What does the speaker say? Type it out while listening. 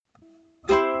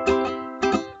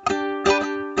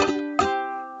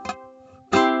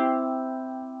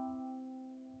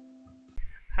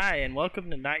Hi, and welcome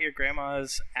to Not Your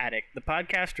Grandma's Attic, the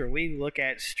podcast where we look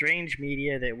at strange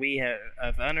media that we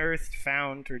have unearthed,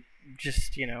 found, or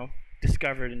just,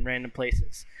 discovered in random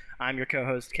places. I'm your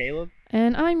co-host, Caleb.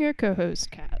 And I'm your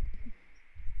co-host, Kat.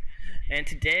 And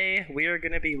today we are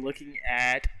going to be looking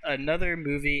at another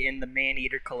movie in the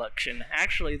Maneater collection.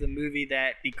 Actually, the movie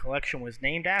that the collection was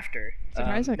named after.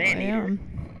 Surprisingly, Maneater.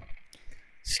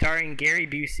 Starring Gary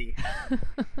Busey.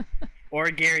 Or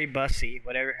Gary Bussey,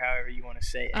 however you want to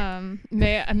say it.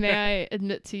 May I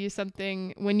admit to you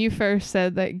something? When you first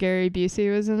said that Gary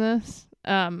Busey was in this,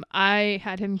 I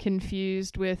had him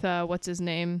confused with what's his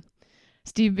name,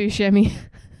 Steve Buscemi.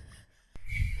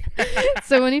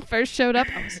 So when he first showed up,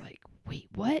 I was like, "Wait,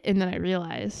 what?" And then I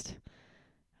realized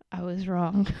I was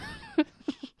wrong.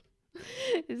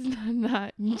 It's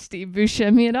not Steve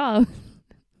Buscemi at all.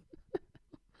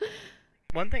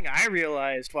 One thing I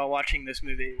realized while watching this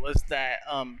movie was that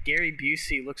Gary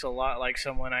Busey looks a lot like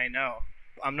someone I know.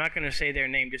 I'm not going to say their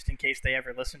name just in case they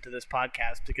ever listen to this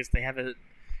podcast because they have a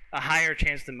higher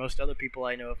chance than most other people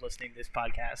I know of listening to this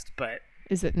podcast. But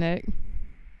is it Nick?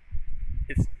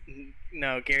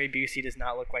 No, Gary Busey does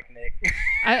not look like Nick.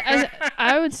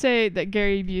 I would say that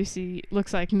Gary Busey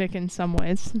looks like Nick in some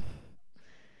ways.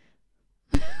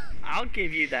 I'll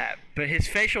give you that, but his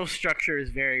facial structure is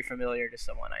very familiar to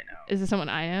someone I know. Is it someone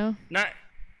I know? Not...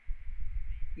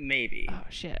 Maybe. Oh,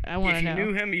 shit. I want to know. If you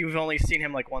knew him, you've only seen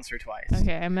him like once or twice.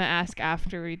 Okay, I'm going to ask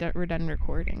after we're done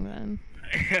recording then.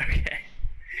 Okay.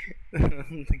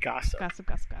 Gossip. Gossip.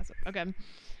 Okay.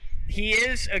 He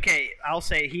is, I'll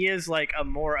say he is like a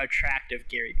more attractive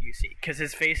Gary Busey because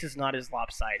his face is not as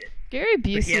lopsided. Gary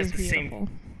Busey is beautiful.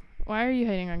 Why are you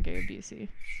hating on Gary Busey?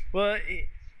 Well,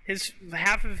 his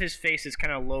half of his face is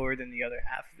kind of lower than the other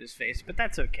half of his face, but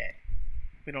that's okay.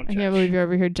 We don't judge. I can't believe you're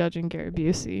over here judging Gary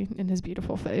Busey in his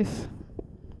beautiful face.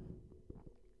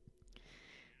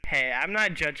 Hey, I'm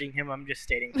not judging him. I'm just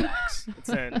stating facts.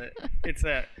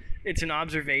 It's an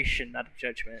observation, not a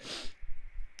judgment.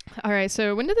 All right.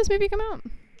 So when did this movie come out?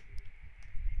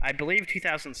 I believe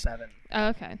 2007. Oh,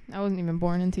 okay. I wasn't even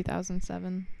born in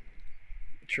 2007.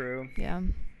 True. Yeah.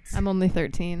 I'm only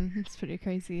 13. It's pretty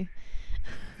crazy.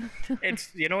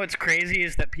 It's what's crazy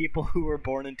is that people who were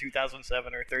born in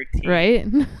 2007 are 13. Right?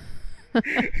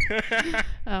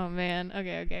 Oh man.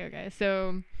 Okay.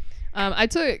 So I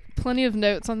took plenty of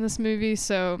notes on this movie,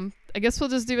 so I guess we'll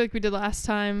just do like we did last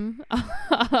time.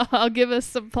 I'll give us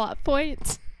some plot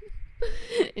points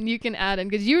and you can add in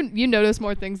because you notice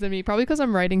more things than me, probably because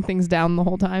I'm writing things down the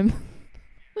whole time.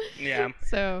 Yeah.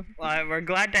 So we're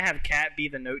glad to have Kat be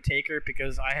the note taker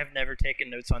because I have never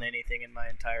taken notes on anything in my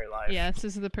entire life. Yes,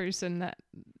 this is the person that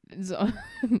is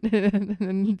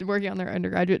working on their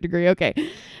undergraduate degree. Okay,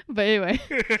 but anyway,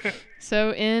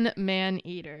 so in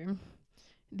Maneater,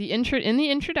 in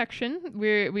the introduction,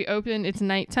 we open. It's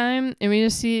nighttime, and we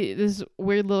just see this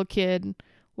weird little kid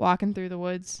walking through the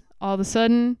woods. All of a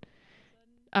sudden,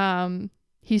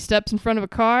 he steps in front of a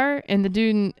car, and the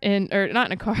dude or not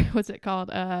in a car. What's it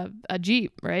called? A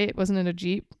Jeep, right? Wasn't it a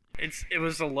Jeep? It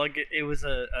was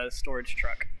a storage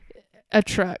truck. A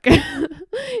truck.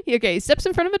 Okay, he steps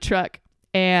in front of a truck,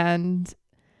 and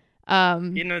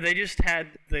they just had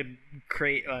the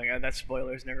crate. Oh, God, that's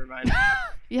spoilers. Never mind.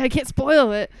 Yeah, I can't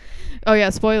spoil it. Oh yeah,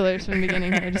 spoilers from the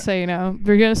beginning here. Just so you know,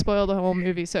 we're gonna spoil the whole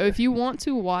movie. So if you want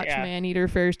to watch Maneater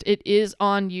first, it is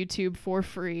on YouTube for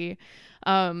free.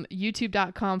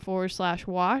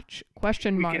 YouTube.com/watch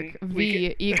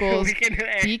V equals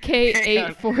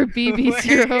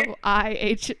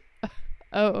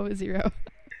BK84BB0IH00.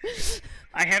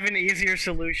 I have an easier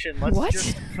solution. Let's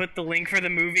just put the link for the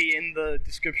movie in the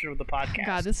description of the podcast.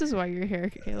 God, this is why you're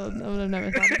here, Caleb. I would have never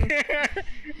thought of this.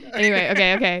 Anyway,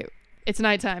 okay. It's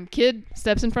nighttime. Kid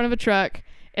steps in front of a truck,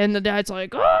 and the dad's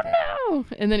like, "Oh no!"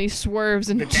 And then he swerves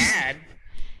and the dad.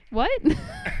 What?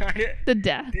 The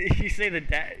dad. Did you say the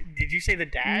dad? Did you say the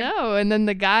dad? No, and then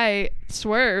the guy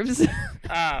swerves.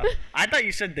 I thought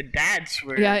you said the dad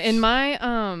swerves. Yeah, in my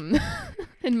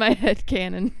head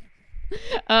canon,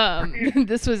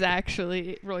 this was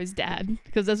actually Roy's dad,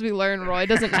 because as we learn, Roy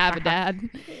doesn't have a dad.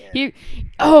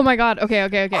 Oh my god. Okay.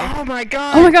 Oh my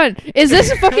god. Is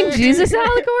this a fucking Jesus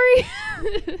allegory?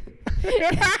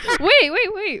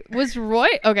 Wait. Was Roy...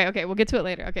 Okay, we'll get to it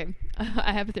later. Okay,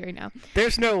 I have a theory now.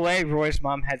 There's no way Roy's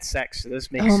mom had sex, so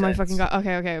this makes sense. Oh my fucking god.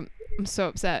 Okay. I'm so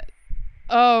upset.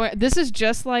 Oh, this is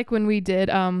just like when we did,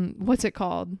 what's it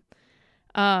called?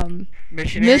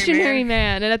 Missionary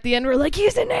Man. And at the end, we're like,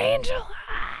 he's an angel!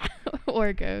 Or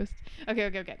a ghost.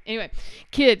 Okay. Anyway,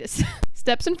 kid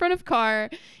steps in front of car.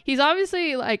 He's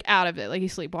obviously, like, out of it. Like,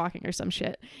 he's sleepwalking or some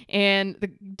shit. And the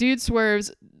dude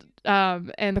swerves...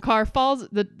 and the car falls,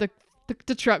 the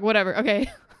the truck, whatever. Okay.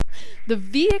 The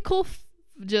vehicle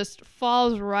just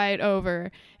falls right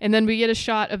over, and then we get a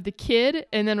shot of the kid,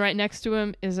 and then right next to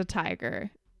him is a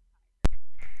tiger.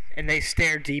 And they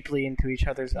stare deeply into each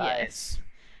other's eyes.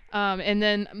 And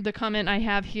then the comment I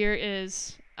have here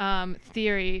is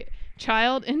theory: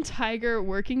 child and tiger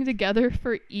working together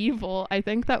for evil. I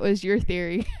think that was your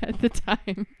theory at the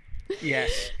time.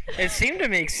 Yes. It seemed to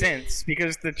make sense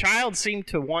because the child seemed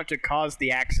to want to cause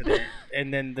the accident,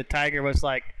 and then the tiger was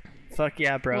like, fuck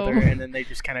yeah, brother, and then they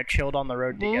just kind of chilled on the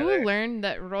road together. We'll learn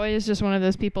that Roy is just one of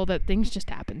those people that things just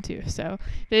happen to. So,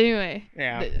 but anyway.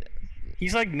 Yeah.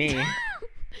 He's like me.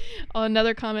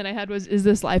 Another comment I had was, "Is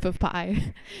this Life of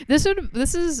Pi?" This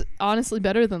is honestly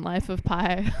better than Life of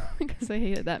Pi because I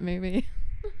hated that movie.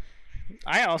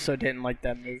 I also didn't like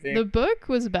that movie. The book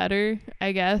was better,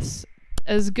 I guess.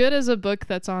 As good as a book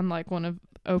that's on like one of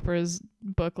Oprah's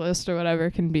book list or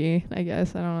whatever can be, I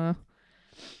guess. I don't know.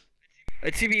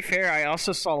 To be fair, I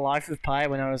also saw Life of Pi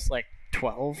when I was like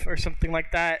 12 or something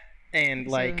like that. And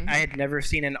like I had never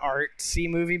seen an artsy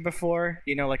movie before,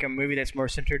 you know, like a movie that's more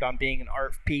centered on being an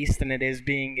art piece than it is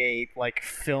being a like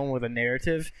film with a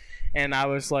narrative. And I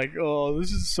was like, oh,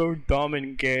 this is so dumb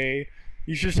and gay.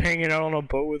 He's just hanging out on a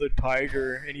boat with a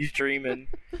tiger and he's dreaming,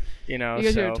 you know.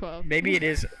 Because so you were 12. Maybe it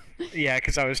is, yeah,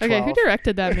 because I was 12. Okay, who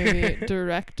directed that movie?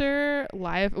 Director,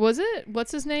 was it?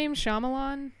 What's his name?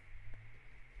 Shyamalan.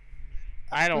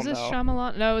 I don't know. Was it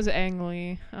Shyamalan? No, it was Ang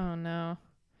Lee. Oh no.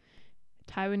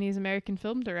 Taiwanese American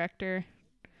film director.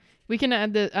 We can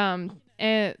add the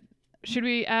should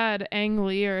we add Ang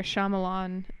Lee or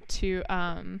Shyamalan to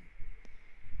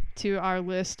our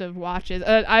list of watches?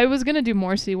 I was gonna do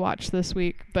Morrissey watch this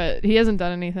week, but he hasn't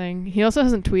done anything. He also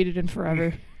hasn't tweeted in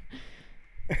forever.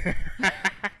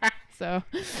 So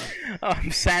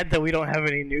I'm sad that we don't have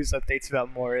any news updates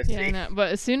about Morrissey. Yeah, I know.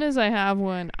 But as soon as I have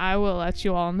one, I will let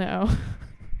you all know.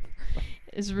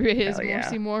 Is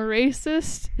Morrissey more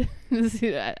racist?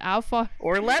 Alpha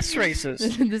or less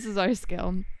racist? This is our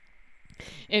scale.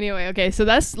 Anyway, okay, so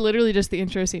that's literally just the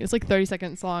intro scene. It's like 30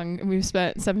 seconds long, and we've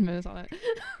spent 7 minutes on it.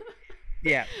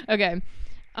 Yeah. Okay.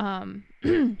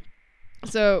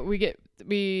 So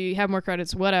we have more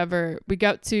credits, whatever. We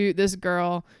got to this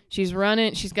girl. She's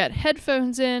running. She's got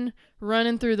headphones in,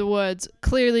 running through the woods.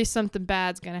 Clearly something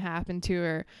bad's going to happen to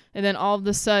her. And then all of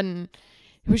a sudden,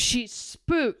 she's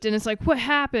spooked. And it's like, what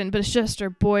happened? But it's just her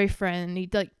boyfriend. He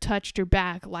like touched her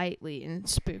back lightly and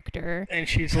spooked her. And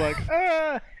she's like,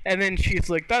 ah. And then she's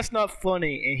like, that's not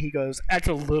funny. And he goes, that's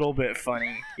a little bit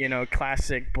funny. You know,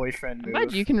 classic boyfriend move. I'm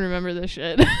glad you can remember this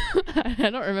shit. I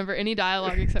don't remember any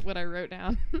dialogue except what I wrote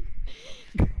down.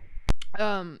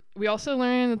 We also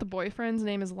learned that the boyfriend's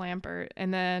name is Lambert,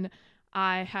 and then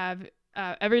I have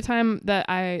every time that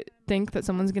I think that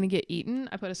someone's gonna get eaten,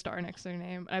 I put a star next to their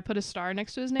name. I put a star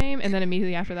next to his name, and then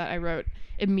immediately after that, I wrote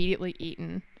immediately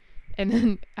eaten, and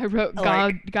then I wrote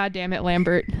God damn it,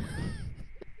 Lambert.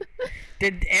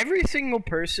 Did every single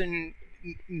person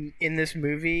in this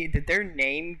movie, did their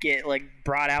name get like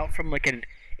brought out from like an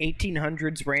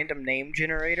 1800s random name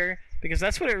generator? Because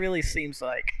that's what it really seems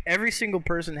like. Every single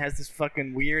person has this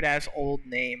fucking weird ass old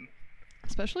name.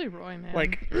 Especially Roy, man.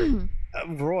 Like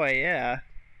Roy, yeah.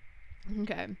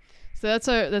 Okay, so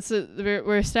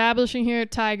we're establishing here.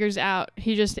 Tiger's out.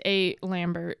 He just ate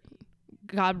Lambert.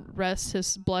 God bless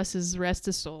his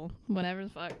soul. Whatever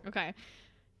the fuck. Okay.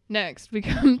 Next, we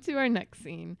come to our next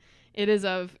scene. It is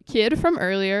of kid from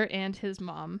earlier and his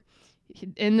mom.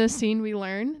 In this scene, we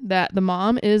learn that the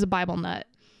mom is a Bible nut.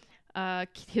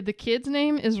 The kid's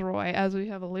name is Roy, as we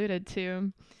have alluded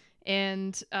to,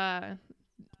 and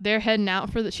they're heading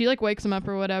out for she like wakes him up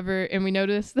or whatever, and we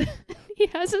notice that he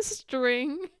has a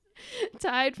string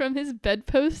tied from his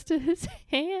bedpost to his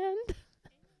hand.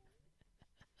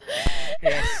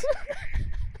 Yes.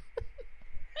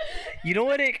 You know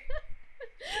what it?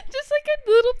 Just like a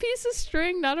little piece of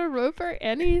string, not a rope or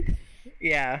anything.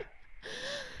 Yeah.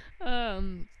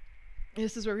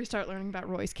 This is where we start learning about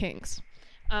Roy's kinks.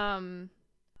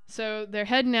 So they're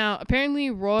heading out.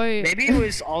 Apparently Roy... Maybe it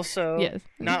was also... Yes.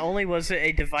 Not only was it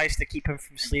a device to keep him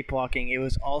from sleepwalking, it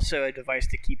was also a device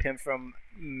to keep him from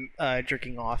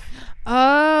jerking off.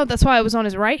 Oh, that's why it was on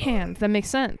his right hand. That makes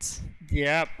sense.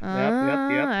 Yep.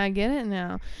 I get it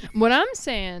now. What I'm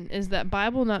saying is that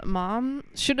Bible Nut Mom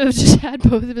should have just had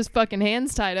both of his fucking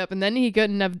hands tied up, and then he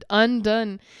couldn't have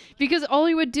undone... Because all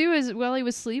he would do is, while he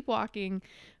was sleepwalking,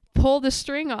 pull the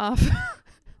string off...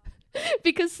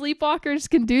 Because sleepwalkers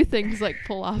can do things like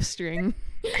pull off string.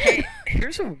 Hey,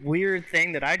 here's a weird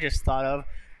thing that I just thought of.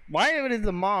 Why did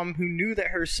the mom, who knew that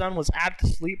her son was apt to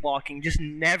sleepwalking, just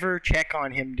never check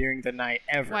on him during the night,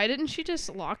 ever? Why didn't she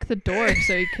just lock the door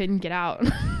so he couldn't get out?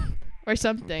 or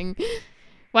something.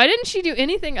 Why didn't she do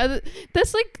anything other?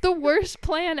 That's like the worst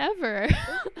plan ever.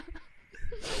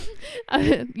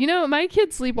 My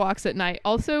kid sleepwalks at night.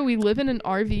 Also, we live in an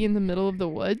RV in the middle of the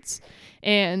woods,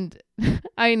 and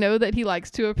I know that he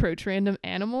likes to approach random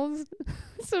animals,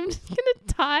 so I'm just gonna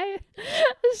tie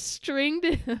a string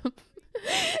to him,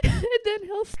 and then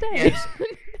he'll stay. Yes.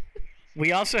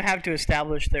 We also have to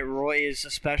establish that Roy is a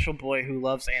special boy who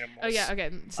loves animals. Oh yeah, okay.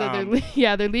 So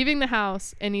they're leaving the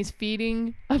house, and he's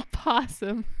feeding a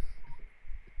possum.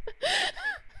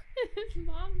 His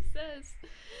mom says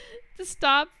to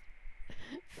stop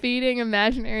feeding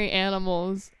imaginary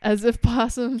animals, as if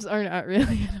possums are not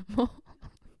really animals.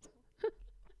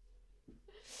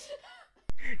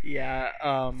 Yeah,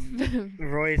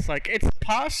 Roy's like, it's a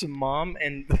possum, Mom,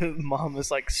 and the mom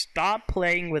is like, stop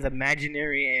playing with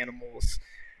imaginary animals.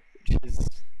 Which is,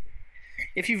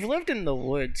 if you've lived in the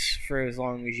woods for as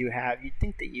long as you have, you'd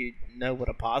think that you know what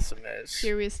a possum is.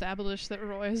 Here we establish that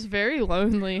Roy is very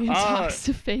lonely and talks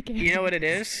to fake animals. You know what it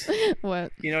is?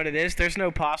 What? You know what it is? There's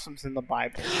no possums in the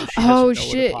Bible. So oh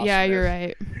shit! Yeah, you're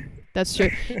right. That's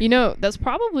true. That's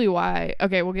probably why.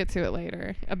 Okay, we'll get to it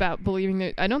later about believing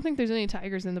that. I don't think there's any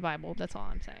tigers in the Bible. That's all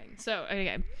I'm saying. So,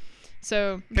 okay.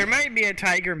 So there might be a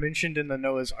tiger mentioned in the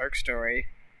Noah's Ark story.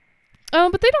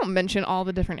 Oh, but they don't mention all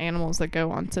the different animals that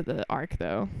go onto the ark,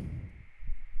 though.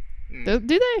 Do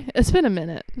they? It's been a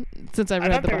minute since I've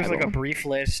read the Bible. I thought there was like a brief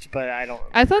list, but I don't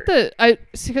remember. I thought that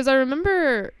because I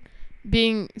remember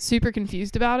being super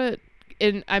confused about it,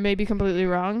 and I may be completely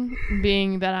wrong,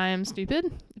 being that I am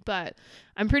stupid. But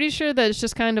I'm pretty sure that it's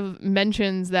just kind of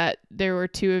mentions that there were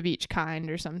 2 of each kind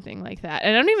or something like that.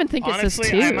 And I don't even think it says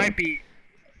 2. Honestly,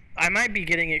 I might be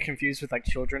getting it confused with like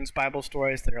children's Bible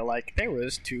stories that are like, there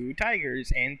was 2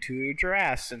 tigers and 2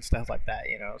 giraffes and stuff like that,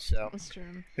 so that's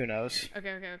true. Who knows?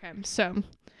 Okay. So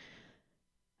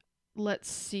let's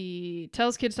see.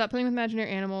 Tells kids stop playing with imaginary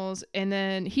animals, and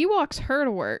then he walks her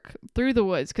to work through the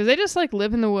woods because they just like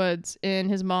live in the woods,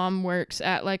 and his mom works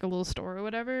at like a little store or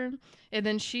whatever. And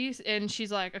then she's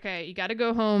like, okay, you got to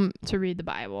go home to read the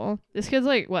Bible. This kid's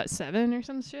like, what, 7 or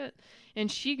some shit? And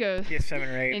she goes, yeah, 7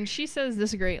 or 8. And she says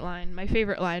this great line, my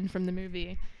favorite line from the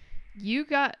movie. You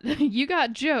got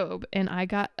Job, and I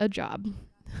got a job.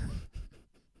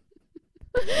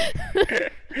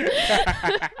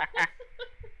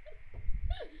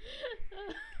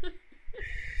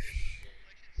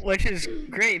 Which is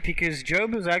great because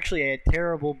Job is actually a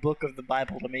terrible book of the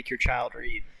Bible to make your child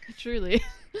read. Truly.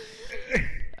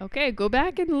 Okay, go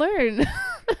back and learn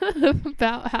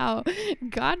about how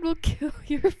God will kill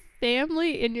your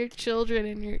family and your children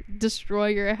and destroy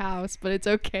your house, but it's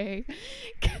okay.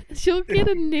 You'll get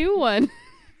a new one.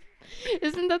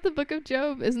 Isn't that the book of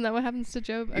Job? Isn't that what happens to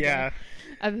Job? Okay. Yeah.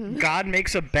 God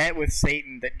makes a bet with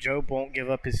Satan that Job won't give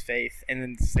up his faith, and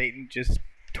then Satan just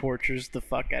tortures the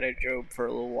fuck out of Job for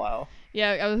a little while.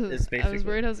 Yeah, I was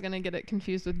worried I was gonna get it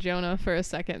confused with Jonah for a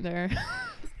second there.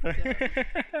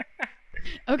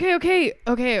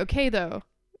 Okay, though.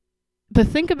 But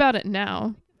think about it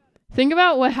now. Think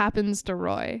about what happens to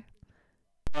Roy.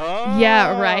 Oh.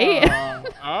 Yeah, right?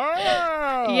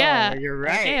 Oh. Yeah. You're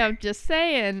right. Okay, I'm just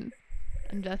saying.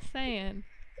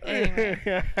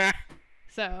 Anyway.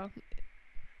 So,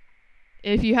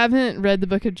 if you haven't read the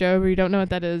book of Job or you don't know what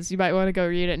that is, you might want to go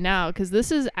read it now, because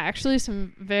this is actually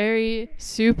some very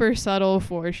super subtle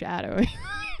foreshadowing.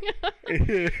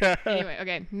 Anyway,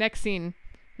 okay, next scene.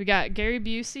 We got Gary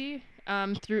Busey.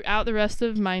 Throughout the rest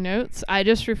of my notes, I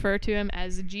just refer to him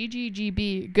as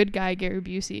GGGB, good guy Gary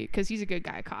Busey, because he's a good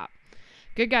guy cop.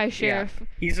 Good guy sheriff. Yeah,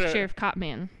 he's a sheriff cop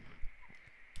man.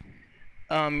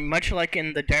 Much like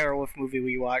in the Darryl Wolf movie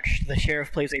we watched, the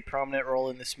sheriff plays a prominent role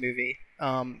in this movie,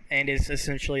 and is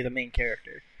essentially the main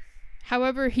character.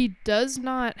 However, he does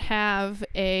not have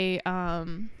a,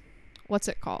 what's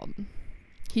it called?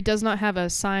 He does not have a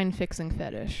sign fixing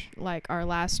fetish like our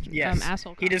last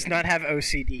asshole. He does not have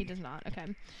OCD. He does not.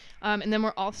 Okay. And then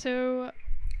we're also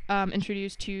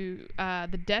introduced to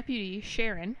the deputy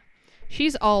Sharon.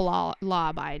 She's all law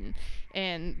abiding,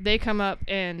 and they come up,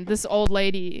 and this old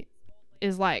lady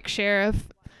is like, Sheriff,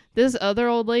 this other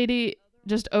old lady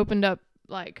just opened up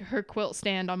like her quilt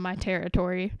stand on my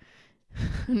territory.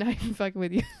 I'm not even fucking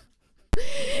with you.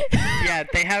 Yeah,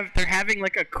 they're having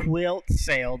like a quilt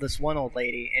sale, this one old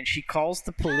lady, and she calls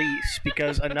the police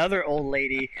because another old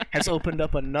lady has opened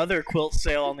up another quilt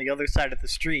sale on the other side of the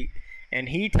street, and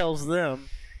he tells them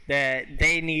that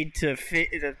they need to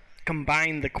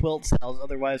combine the quilt sales,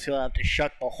 otherwise he'll have to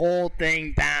shut the whole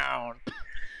thing down.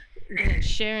 And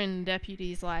Sharon,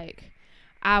 deputy's like,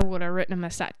 I would have written him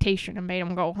a citation and made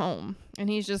him go home. And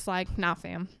he's just like, nah,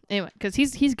 fam. Anyway, because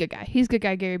he's a good guy. He's a good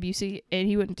guy, Gary Busey, and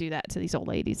he wouldn't do that to these old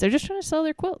ladies. They're just trying to sell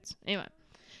their quilts. Anyway.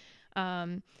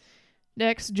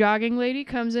 Next, jogging lady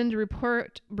comes in to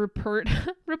report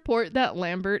that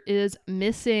Lambert is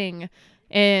missing.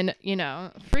 And,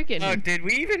 freaking... Oh, did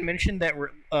we even mention that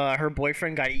her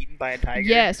boyfriend got eaten by a tiger?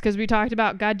 Yes, because we talked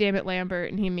about, goddammit,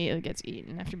 Lambert, and he immediately gets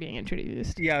eaten after being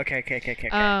introduced. Yeah, okay.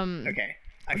 Okay.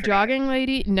 Jogging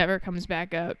lady never comes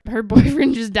back up. Her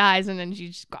boyfriend just dies, and then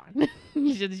she's just gone.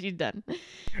 she's done. Oh,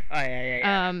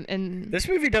 yeah. And this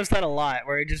movie does that a lot,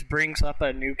 where it just brings up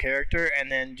a new character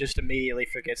and then just immediately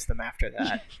forgets them after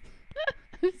that.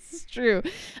 This is true.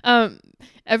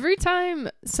 Every time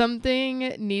something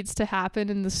needs to happen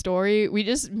in the story, we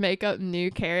just make up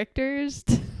new characters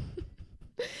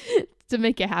to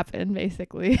make it happen,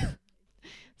 basically.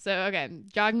 So, okay,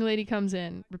 jogging lady comes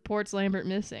in, reports Lambert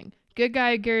missing. Good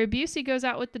guy Gary Busey goes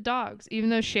out with the dogs, even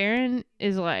though Sharon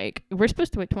is like, we're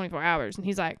supposed to wait 24 hours, and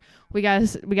he's like, we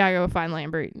gotta go find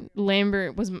Lambert.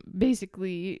 Lambert was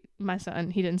basically my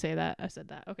son. He didn't say that. I said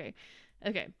that. Okay.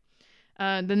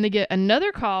 Then they get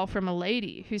another call from a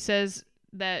lady who says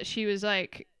that she was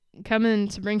like coming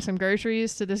to bring some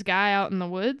groceries to this guy out in the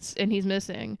woods, and he's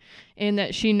missing, and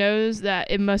that she knows that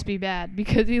it must be bad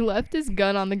because he left his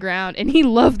gun on the ground, and he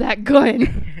loved that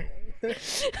gun.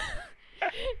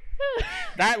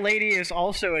 That lady is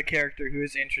also a character who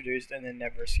is introduced and then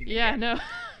never seen again. No.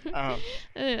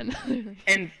 And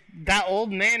that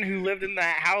old man who lived in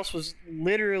that house was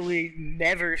literally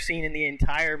never seen in the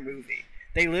entire movie.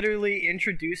 They literally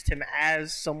introduced him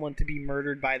as someone to be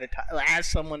murdered by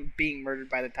as someone being murdered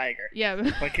by the tiger.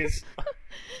 Yeah. Because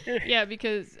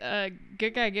because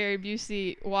good guy Gary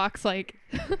Busey walks like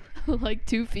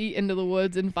 2 feet into the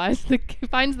woods and finds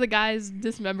the guy's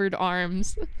dismembered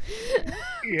arms.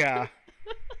 Yeah.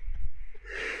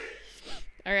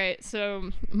 All right, so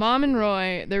Mom and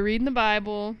Roy, they're reading the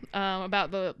Bible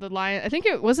about the lion. I think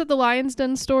it was the Lion's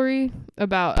Den story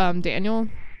about Daniel.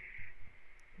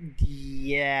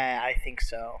 Yeah, I think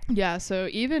so. Yeah, so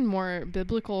even more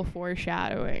biblical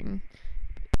foreshadowing.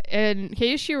 In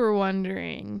case you were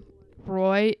wondering,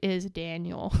 Roy is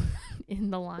Daniel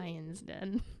in the Lion's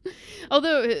Den.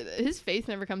 Although his faith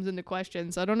never comes into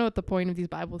question, so I don't know what the point of these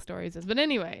Bible stories is. But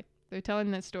anyway, they're telling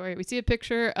that story. We see a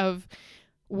picture of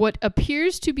what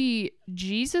appears to be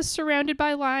Jesus surrounded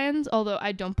by lions, although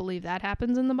I don't believe that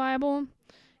happens in the Bible.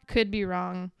 Could be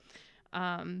wrong.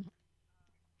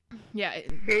 Yeah.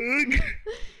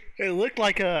 It looked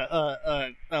like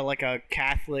a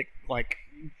Catholic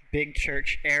big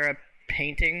church era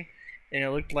painting, and it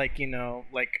looked like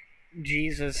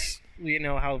Jesus.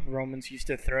 How Romans used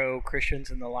to throw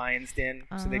Christians in the lion's den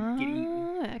so they'd get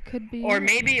eaten. That could be. Or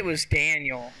maybe it was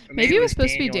Daniel. Maybe it was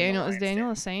supposed to be Daniel. Is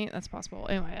Daniel a saint? That's possible.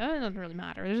 Anyway, it doesn't really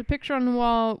matter. There's a picture on the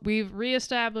wall. We've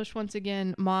reestablished once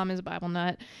again Mom is a Bible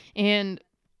nut, and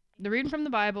they're reading from the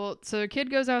Bible. So a kid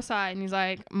goes outside and he's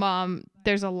like, Mom,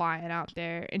 there's a lion out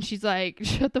there. And she's like,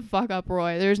 shut the fuck up,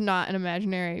 Roy. There's not an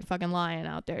imaginary fucking lion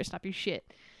out there. Stop your shit.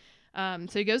 So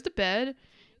he goes to bed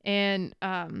and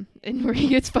where he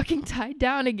gets fucking tied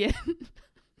down again.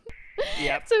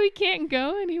 Yep. So he can't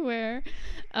go anywhere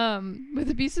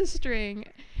with a piece of string.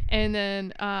 And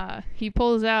then he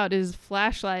pulls out his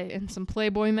flashlight and some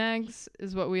Playboy mags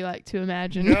is what we like to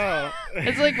imagine. No.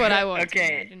 It's like what I want to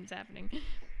imagine is happening.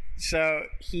 So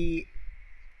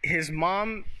his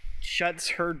mom shuts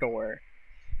her door,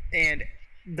 and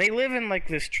they live in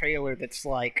this trailer that's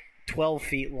 12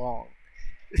 feet long.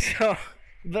 So,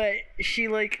 but she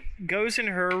goes in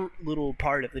her little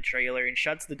part of the trailer and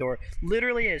shuts the door.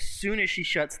 Literally, as soon as she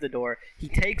shuts the door, he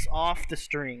takes off the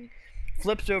string,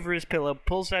 flips over his pillow,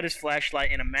 pulls out his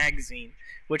flashlight and a magazine,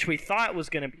 which we thought was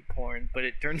going to be porn, but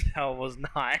it turns out it was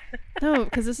not. No,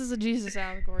 because this is a Jesus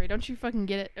allegory. Don't you fucking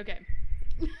get it? Okay.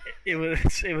 It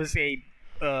was a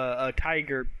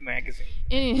tiger magazine.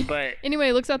 Anyway,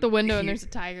 he looks out the window and there's a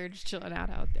tiger just chilling out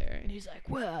there, and he's like,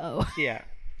 "Whoa." Yeah.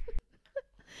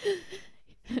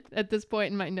 At this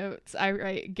point in my notes, I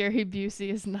write Gary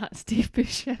Busey is not Steve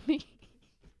Buscemi.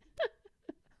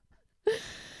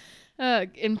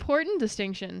 Important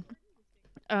distinction.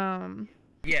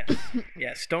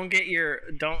 Yes. Don't get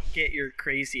your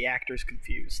crazy actors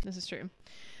confused. This is true.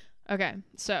 Okay,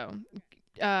 so.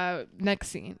 Next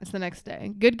scene. It's the next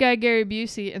day. Good guy Gary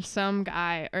Busey and some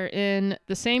guy are in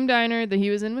the same diner that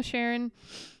he was in with Sharon,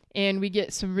 and we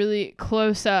get some really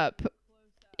close up,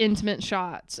 intimate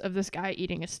shots of this guy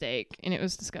eating a steak, and it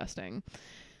was disgusting.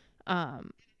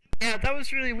 Yeah, that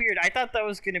was really weird. I thought that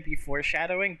was going to be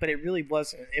foreshadowing, but it really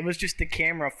wasn't. It was just the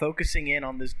camera focusing in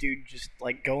on this dude just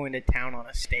like going to town on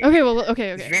a stage. Okay, well, okay.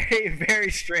 It's very,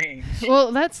 very strange.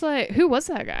 Well, that's like, who was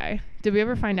that guy? Did we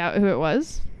ever find out who it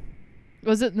was?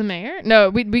 Was it the mayor?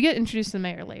 No, we get introduced to the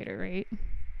mayor later, right?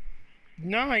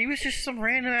 No, he was just some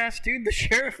random ass dude the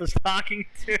sheriff was talking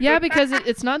to. Yeah, because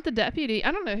it's not the deputy.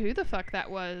 I don't know who the fuck that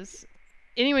was.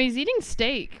 Anyway, he's eating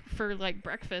steak for like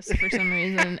breakfast for some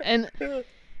reason. And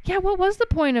yeah, what was the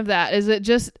point of that? Is it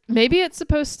just, maybe it's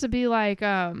supposed to be like,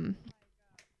 oh,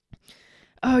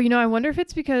 I wonder if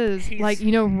it's because like,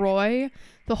 Roy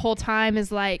the whole time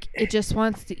is like, it just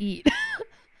wants to eat.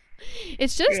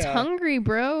 It's just hungry,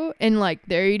 bro. And like,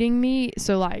 they're eating meat.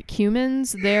 So like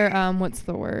humans, they're, what's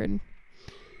the word?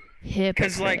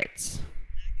 Hypocrites. 'Cause like,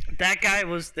 that guy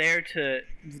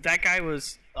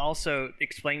was also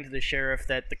explaining to the sheriff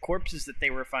that the corpses that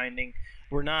they were finding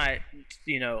were not,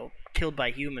 killed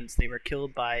by humans. They were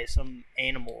killed by some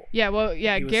animal. Yeah, well,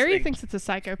 yeah, Gary thinks it's a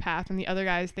psychopath and the other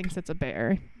guy thinks it's a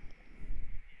bear.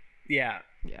 Yeah.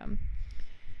 Yeah.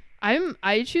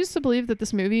 I choose to believe that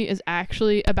this movie is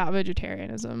actually about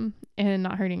vegetarianism and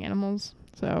not hurting animals.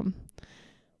 So,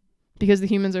 because the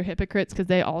humans are hypocrites because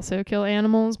they also kill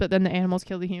animals, but then the animals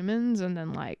kill the humans, and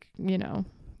then like, you know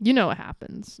what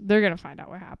happens. They're gonna find out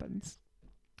what happens.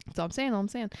 That's all I'm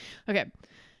saying. Okay,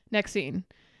 next scene.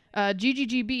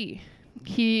 GGGB.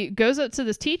 He goes up to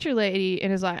this teacher lady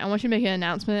and is like, I want you to make an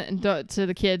announcement to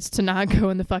the kids to not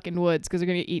go in the fucking woods because they're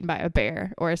gonna get eaten by a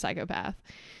bear or a psychopath.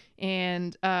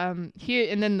 And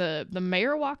then the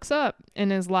mayor walks up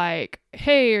and is like,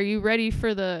 hey, are you ready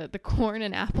for the corn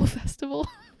and apple festival?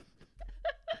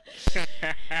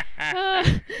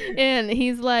 And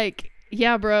he's like,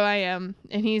 yeah, bro, I am.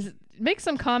 And he's makes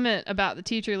some comment about the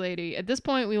teacher lady. At this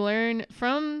point, we learn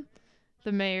from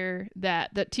the mayor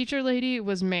that the teacher lady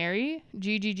was Mary,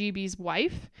 GGGB's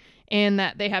wife, and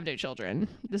that they have no children.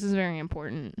 This is very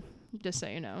important, just so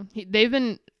you know.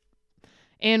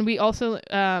 And we also,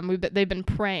 they've been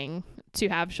praying to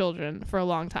have children for a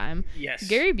long time. Yes.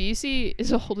 Gary Busey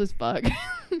is old as fuck. I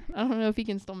don't know if he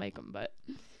can still make them, but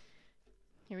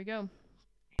here we go.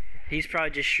 He's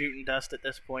probably just shooting dust at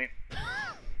this point.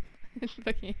 I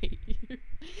fucking hate you.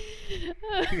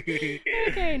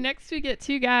 Okay, next we get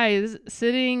two guys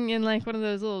sitting in like one of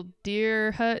those little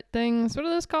deer hut things. What are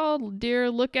those called? Deer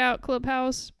lookout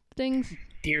clubhouse things?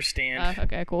 Deer stand.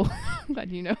 Okay, cool. I'm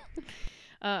glad you know.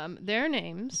 Their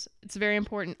names, it's very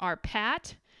important, are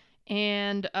Pat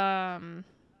and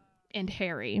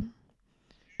Harry.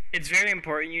 It's very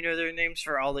important you know their names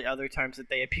for all the other times that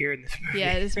they appear in this movie.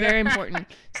 Yeah, it's very important.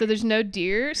 So there's no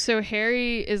deer. So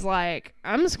Harry is like,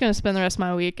 I'm just going to spend the rest of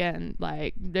my weekend.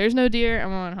 Like, there's no deer. I'm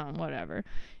going home, whatever.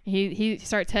 He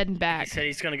starts heading back. He said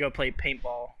he's going to go play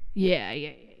paintball. Yeah.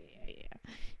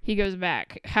 He goes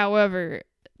back. However,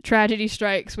 tragedy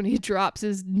strikes when he drops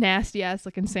his nasty ass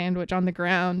looking sandwich on the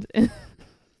ground and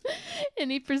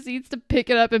he proceeds to pick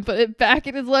it up and put it back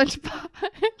in his lunchbox.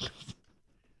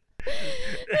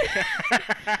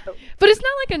 But it's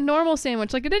not like a normal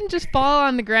sandwich. Like, it didn't just fall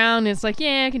on the ground and it's like,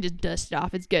 yeah, I can just dust it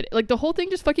off, it's good. Like, the whole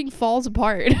thing just fucking falls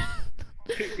apart.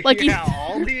 Like, yeah,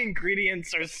 all the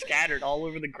ingredients are scattered all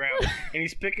over the ground, and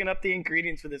he's picking up the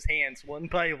ingredients with his hands one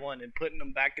by one and putting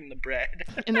them back in the bread.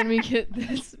 And then we get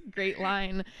this great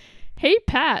line, hey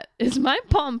Pat, is my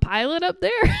Palm Pilot up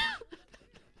there?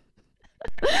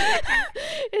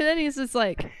 And then he's just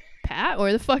like, Pat,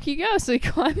 where the fuck you go? So he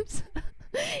climbs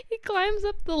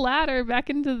up the ladder back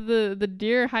into the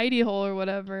deer hidey hole or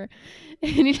whatever,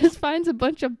 and he just finds a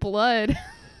bunch of blood.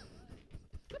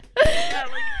 Yeah,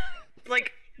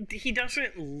 like he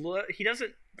doesn't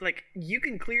like, you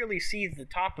can clearly see the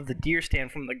top of the deer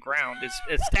stand from the ground. It's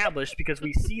established because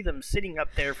we see them sitting up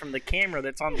there from the camera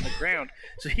that's on the ground.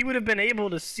 So he would have been able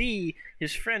to see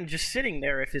his friend just sitting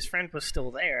there if his friend was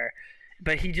still there.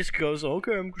 But he just goes,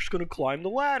 okay, I'm just going to climb the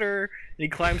ladder. And he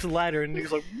climbs the ladder and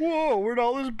he's like, whoa, where'd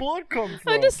all this blood come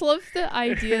from? I just love the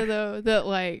idea, though, that,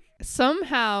 like,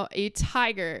 somehow a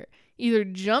tiger either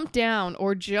jumped down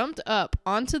or jumped up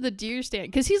onto the deer stand,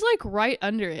 because he's, like, right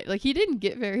under it. Like, he didn't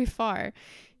get very far.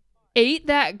 Ate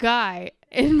that guy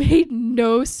and made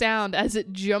no sound as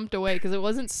it jumped away because it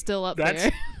wasn't still up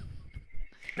there.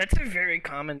 That's a very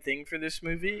common thing for this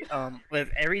movie.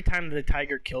 With every time the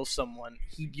tiger kills someone,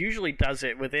 he usually does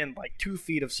it within like 2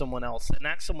 feet of someone else, and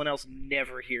that someone else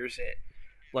never hears it,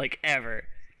 like, ever.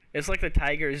 It's like the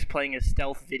tiger is playing a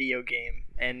stealth video game,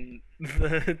 and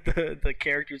the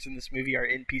characters in this movie are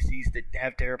NPCs that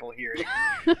have terrible hearing.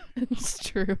 It's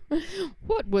true.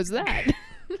 What was that?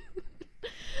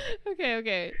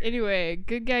 Okay. Anyway,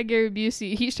 good guy Gary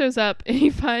Busey, he shows up and he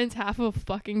finds half a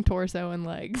fucking torso and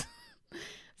legs.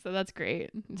 So that's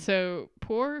great. So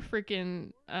poor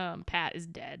freaking Pat is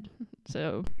dead.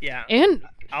 So Yeah. and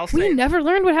I'll we say never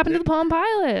learned what happened to the Palm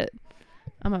Pilot.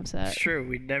 I'm upset. it's true.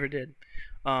 We never did.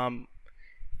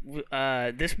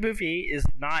 This movie is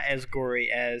not as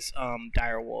gory as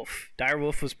Direwolf.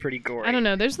 Direwolf was pretty gory. I don't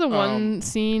know. There's the one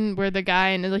scene where the guy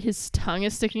and like his tongue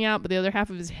is sticking out, but the other half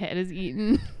of his head is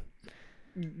eaten.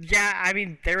 Yeah, I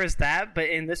mean there is that, but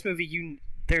in this movie,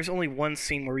 there's only one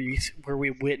scene where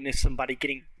we witness somebody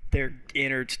getting their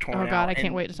innards torn out. Oh god, I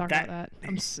can't wait to talk about that.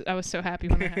 I was so happy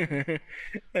when that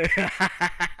happened.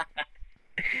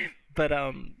 But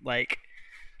like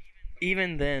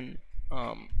even then,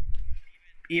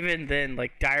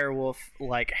 like Direwolf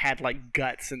like had like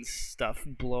guts and stuff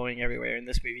blowing everywhere, and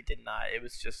this movie did not. It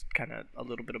was just kind of a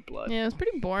little bit of blood. Yeah, it was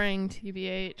pretty boring,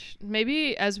 TBH.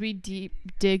 Maybe as we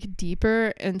dig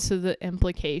deeper into the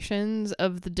implications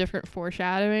of the different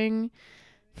foreshadowing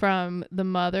from the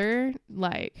mother,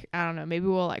 like I don't know, maybe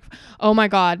we'll like, oh my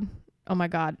god,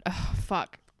 oh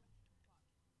fuck,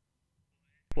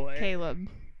 What? Caleb.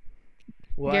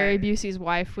 What? Gary Busey's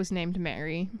wife was named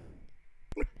Mary.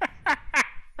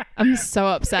 I'm so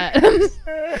upset.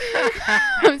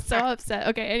 I'm so upset.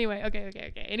 Okay, anyway.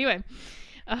 Anyway,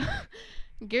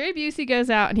 Gary Busey goes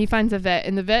out and he finds a vet,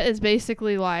 and the vet is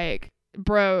basically like,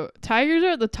 bro, tigers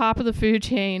are at the top of the food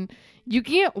chain. You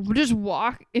can't just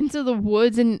walk into the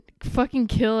woods and fucking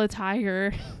kill a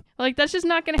tiger. Like, that's just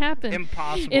not gonna happen.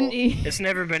 Impossible. It's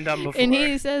never been done before. And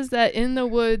he says that in the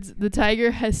woods, the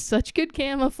tiger has such good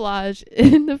camouflage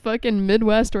in the fucking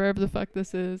Midwest, wherever the fuck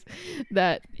this is,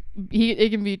 that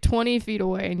it can be 20 feet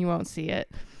away and you won't see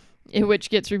it, which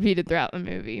gets repeated throughout the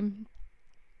movie.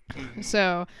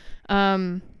 So,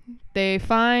 they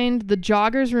find the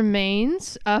jogger's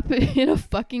remains up in a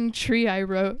fucking tree, I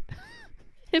wrote.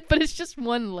 But it's just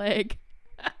one leg.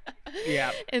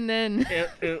 Yeah. And then...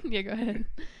 yeah, go ahead.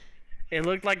 It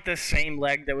looked like the same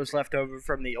leg that was left over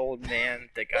from the old man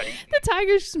that got eaten. The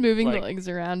tiger's just moving the legs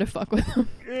around to fuck with him.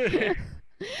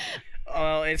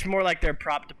 It's more like their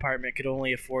prop department could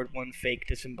only afford one fake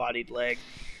disembodied leg.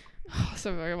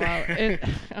 So very well.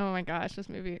 Oh my gosh, this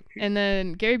movie. And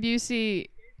then Gary Busey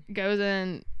goes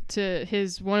in to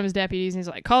one of his deputies and he's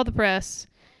like, call the press.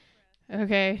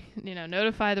 Okay,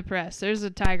 notify the press. There's a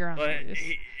tiger on loose.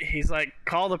 He's like,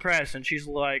 call the press, and she's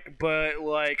like, but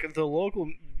like the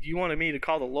local. You wanted me to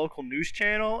call the local news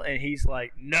channel, and he's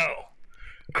like, no,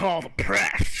 call the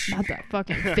press. Not that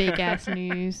fucking fake ass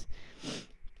news.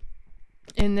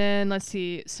 And then let's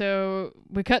see. So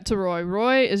we cut to Roy.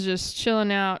 Roy is just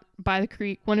chilling out by the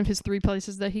creek, one of his 3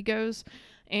 places that he goes,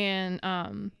 and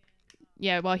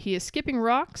while he is skipping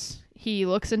rocks, he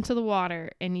looks into the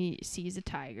water and he sees a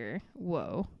tiger.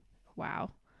 Whoa.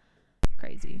 Wow.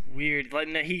 Crazy. Weird. Like,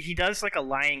 he does like a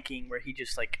Lion King where he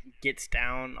just like gets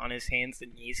down on his hands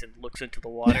and knees and looks into the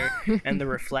water and the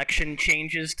reflection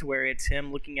changes to where it's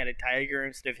him looking at a tiger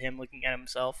instead of him looking at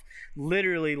himself.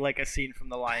 Literally like a scene from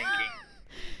the Lion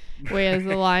King. Wait, is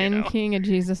the Lion King a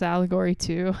Jesus allegory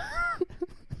too?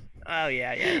 Oh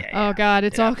yeah. Oh god,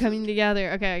 it's all coming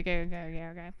together.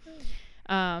 Okay.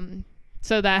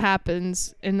 So that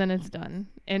happens, and then it's done.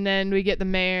 And then we get the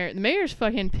mayor. The mayor's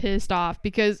fucking pissed off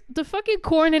because the fucking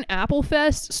Corn and Apple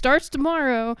Fest starts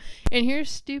tomorrow, and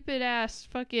here's stupid ass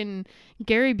fucking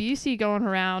Gary Busey going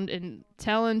around and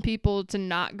telling people to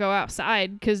not go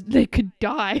outside because they could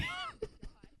die.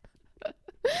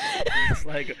 It's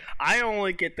like, I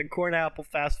only get the Corn Apple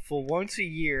Festival once a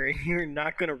year, and you're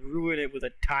not gonna ruin it with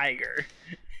a tiger.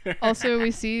 Also,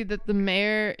 we see that the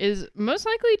mayor is most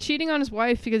likely cheating on his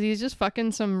wife because he's just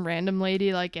fucking some random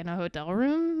lady like in a hotel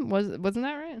room. Wasn't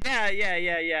that right?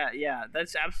 Yeah.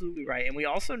 That's absolutely right. And we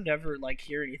also never like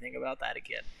hear anything about that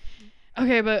again.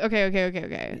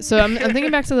 Okay. So I'm thinking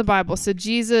back to the Bible. So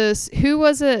Jesus, who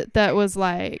was it that was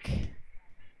like?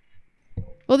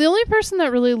 Well, the only person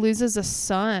that really loses a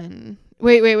son.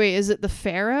 Wait. Is it the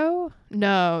Pharaoh?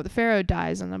 No, the Pharaoh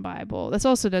dies in the Bible. That's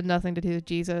also done nothing to do with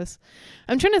Jesus.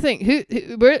 I'm trying to think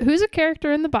who's a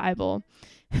character in the Bible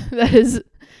that is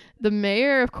the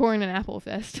mayor of Corn and Apple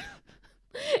Fest,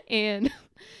 and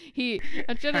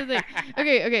I'm trying to think.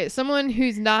 Okay, someone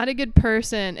who's not a good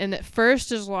person, and at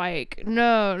first is like,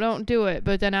 no, don't do it,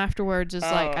 but then afterwards is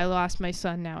like, I lost my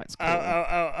son, now it's cool.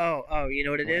 Oh, you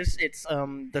know what it is? It's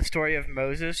the story of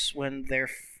Moses when they're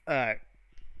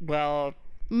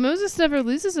Moses never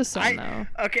loses a son, though.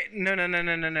 Okay, no.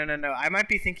 I might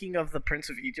be thinking of the Prince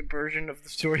of Egypt version of the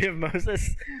story of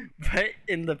Moses, but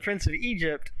in the Prince of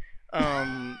Egypt,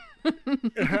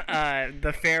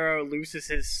 The pharaoh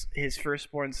loses his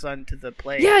firstborn son to the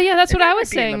plague. Yeah, that's And what that I might was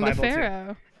be in saying. The Bible, too.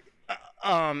 pharaoh.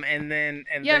 And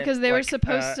Yeah, then because they were like,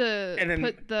 supposed to and then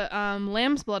put the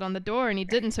lamb's blood on the door, and he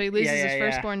didn't, so he loses his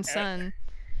firstborn son.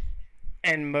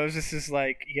 And Moses is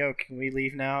like, "Yo, can we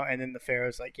leave now?" And then the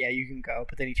pharaoh's like, "Yeah, you can go."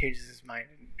 But then he changes his mind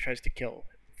and tries to kill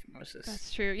Moses.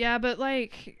 That's true. Yeah, but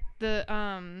like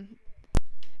the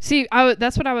see,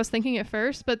 that's what I was thinking at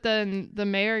first, but then the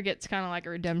mayor gets kind of like a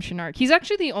redemption arc. He's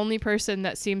actually the only person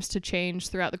that seems to change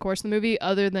throughout the course of the movie,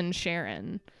 other than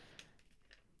Sharon.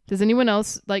 Does anyone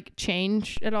else like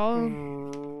change at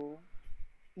all?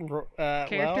 Well,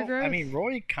 growth? I mean,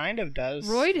 Roy kind of does.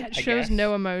 Roy shows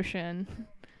no emotion.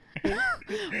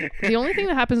 The only thing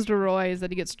that happens to Roy is that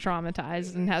he gets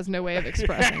traumatized and has no way of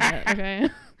expressing it. Okay.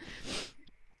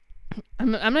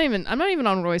 I'm not even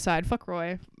on Roy's side. Fuck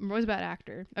Roy. Roy's a bad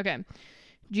actor. Okay.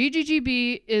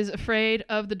 GGGB is afraid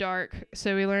of the dark,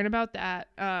 so we learn about that.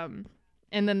 And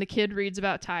then the kid reads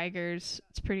about tigers.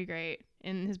 It's pretty great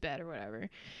in his bed or whatever.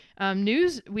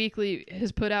 News Weekly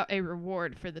has put out a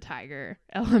reward for the tiger.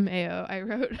 LMAO. I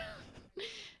wrote.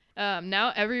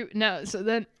 So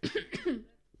then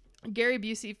Gary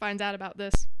Busey finds out about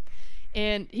this,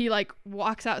 and he like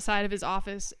walks outside of his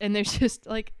office, and there's just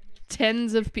like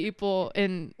tens of people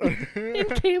in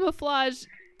camouflage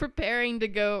preparing to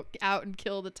go out and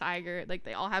kill the tiger. Like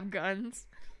they all have guns.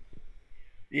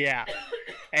 Yeah.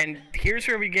 And here's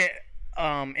where we get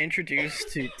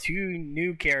introduced to two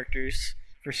new characters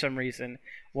for some reason.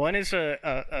 One is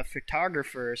a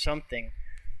photographer or something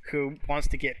who wants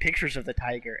to get pictures of the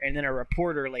tiger, and then a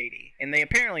reporter lady. And they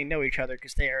apparently know each other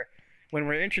because when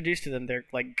we're introduced to them, they're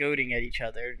like goading at each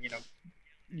other,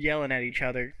 yelling at each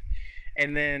other.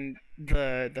 And then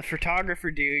the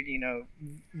photographer dude,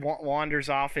 wanders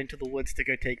off into the woods to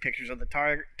go take pictures of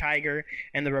the tiger,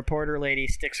 and the reporter lady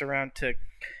sticks around to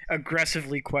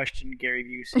aggressively question Gary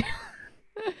Busey.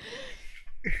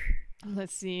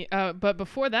 Let's see. But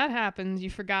before that happens,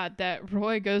 you forgot that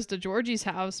Roy goes to Georgie's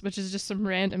house, which is just some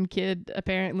random kid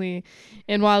apparently.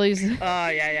 And while he's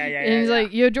and he's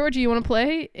like, "Yo, Georgie, you want to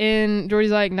play?" And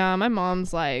Georgie's like, "Nah, my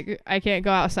mom's like, I can't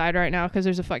go outside right now because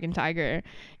there's a fucking tiger."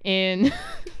 And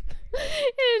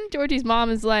and Georgie's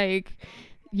mom is like,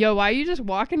 "Yo, why are you just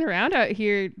walking around out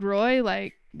here, Roy?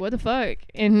 Like, what the fuck?"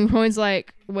 And Roy's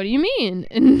like, "What do you mean?"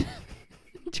 And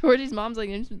Georgie's mom's like,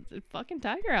 "There's a fucking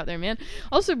tiger out there, man.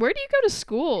 Also, where do you go to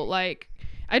school? Like,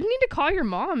 I need to call your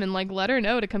mom and like let her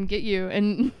know to come get you."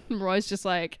 And Roy's just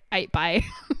like, "Aight, bye."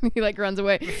 He like runs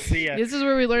away. See ya. This is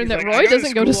where we learn that like, Roy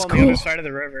doesn't go to school. On the other side of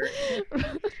the river.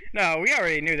 No, we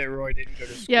already knew that Roy didn't go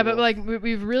to school. Yeah, but like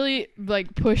we've really like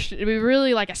we've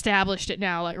really like established it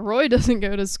now. Like Roy doesn't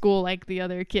go to school like the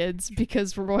other kids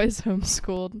because Roy's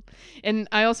homeschooled. And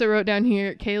I also wrote down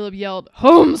here, Caleb yelled,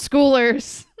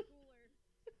 "Homeschoolers!"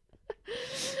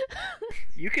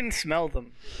 You can smell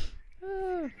them.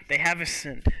 They have a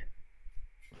scent.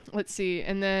 Let's see.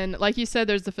 And then, like you said,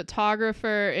 there's the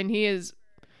photographer, and he has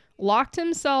locked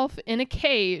himself in a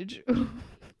cage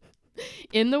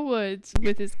in the woods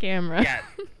with his camera. Yeah.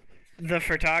 The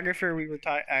photographer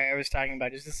I was talking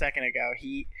about just a second ago,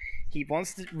 he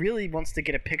really wants to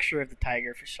get a picture of the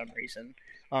tiger for some reason.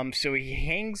 So he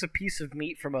hangs a piece of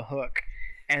meat from a hook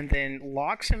and then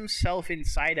locks himself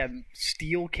inside a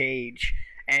steel cage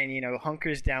and,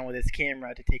 hunkers down with his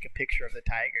camera to take a picture of the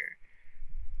tiger.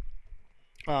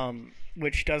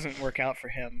 Which doesn't work out for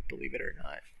him, believe it or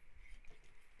not.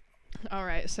 All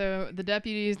right, so the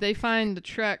deputies, they find the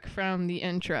truck from the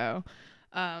intro,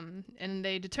 and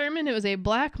they determine it was a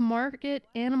black market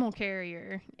animal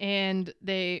carrier, and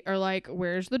they are like,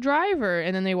 "Where's the driver?"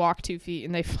 And then they walk 2 feet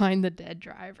and they find the dead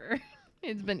driver.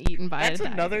 It's been eaten by a tiger.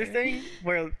 That's another thing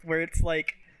where it's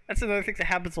like, that's another thing that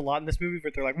happens a lot in this movie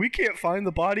where they're like, "We can't find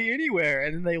the body anywhere,"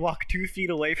 and then they walk 2 feet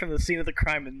away from the scene of the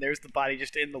crime and there's the body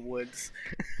just in the woods.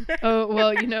 Oh,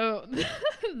 well,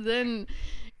 then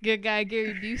good guy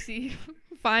Gary Busey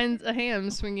finds a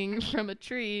ham swinging from a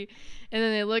tree, and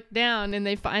then they look down and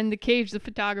they find the cage the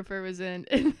photographer was in,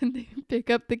 and then they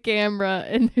pick up the camera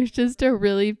and there's just a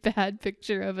really bad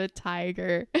picture of a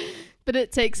tiger. But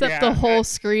it takes up the whole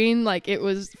screen like it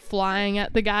was flying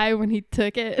at the guy when he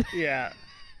took it. Yeah.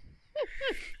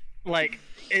 Like,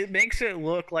 it makes it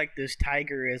look like this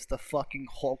tiger is the fucking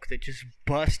Hulk that just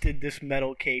busted this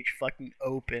metal cage fucking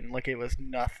open like it was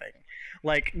nothing.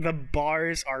 Like, the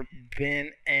bars are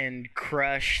bent and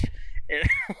crushed.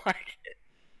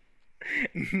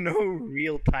 No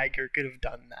real tiger could have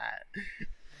done that.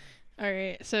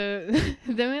 Alright, so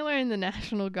then we learn the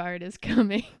National Guard is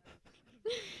coming.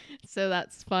 So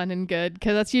that's fun and good,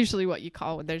 because that's usually what you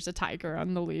call when there's a tiger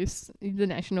on the loose, the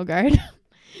National Guard.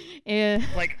 And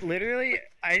Like literally,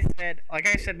 I said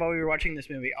while we were watching this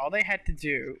movie, all they had to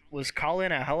do was call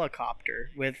in a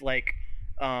helicopter with like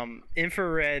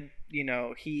infrared,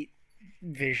 heat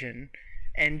vision,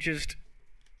 and just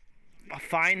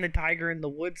find the tiger in the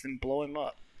woods and blow him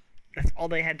up. That's all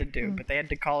they had to do, but they had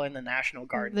to call in the National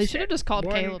Guard. they should have just called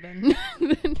Caleb in.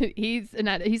 he's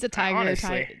a tiger,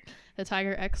 Honestly. a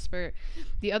tiger expert.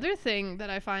 The other thing that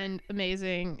I find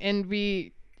amazing, and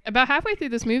about halfway through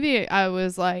this movie, I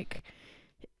was like,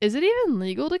 is it even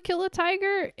legal to kill a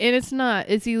tiger? And it's not.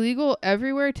 It's illegal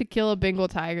everywhere to kill a Bengal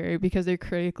tiger because they're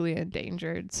critically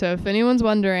endangered. So if anyone's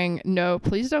wondering, no,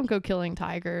 please don't go killing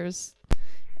tigers.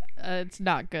 It's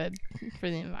not good for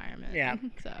the environment. Yeah.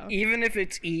 So Even if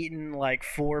it's eaten like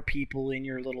 4 people in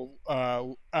your little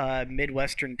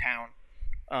Midwestern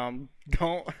town,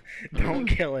 don't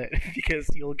kill it because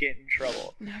you'll get in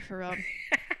trouble. no, for real.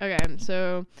 Okay,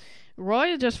 so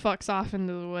Roy just fucks off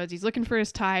into the woods. He's looking for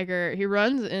his tiger. He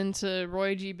runs into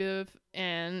Roy G. Biv,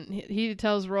 and he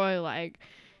tells Roy, like,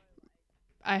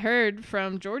 I heard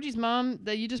from Georgie's mom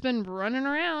that you just been running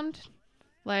around.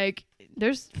 Like,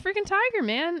 there's a freaking tiger,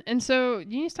 man. And so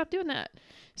you need to stop doing that.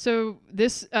 So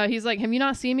he's like, have you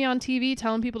not seen me on TV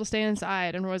telling people to stay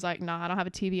inside? And Roy's like, nah, I don't have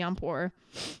a TV. I'm poor.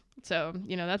 So,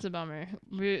 that's a bummer.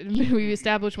 We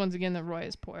established once again that Roy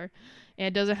is poor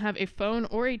and doesn't have a phone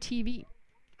or a TV.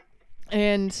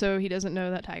 And so he doesn't know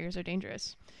that tigers are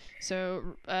dangerous.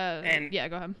 So, yeah,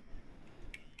 go ahead.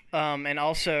 And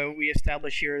also, we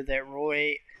establish here that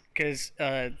Roy, because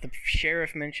the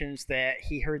sheriff mentions that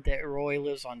he heard that Roy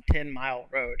lives on 10 Mile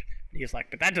Road. He's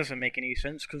like, but that doesn't make any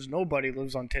sense because nobody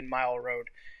lives on 10 Mile Road.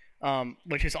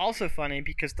 Which is also funny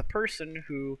because the person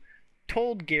who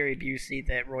told Gary Busey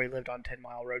that Roy lived on 10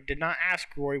 Mile Road did not ask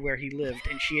Roy where he lived,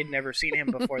 and she had never seen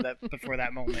him before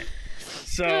that moment.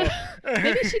 So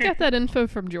maybe she got that info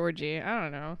from Georgie. I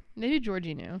don't know. Maybe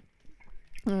Georgie knew.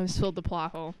 I just filled the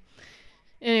plot hole.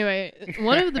 Anyway,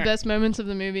 one of the best moments of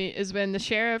the movie is when the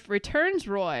sheriff returns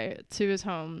Roy to his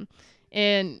home,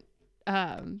 and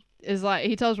is like,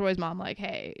 he tells Roy's mom, like,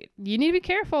 hey, you need to be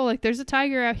careful. Like, there's a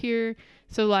tiger out here.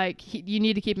 So, like, you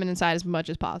need to keep him inside as much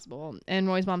as possible. And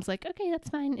Roy's mom's like, okay, that's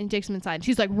fine. And takes him inside. And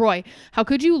she's like, Roy, how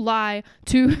could you lie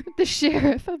to the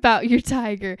sheriff about your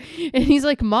tiger? And he's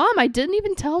like, Mom, I didn't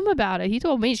even tell him about it. He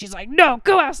told me. She's like, no,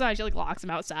 go outside. She, like, locks him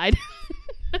outside.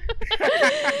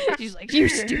 She's like, you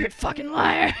stupid fucking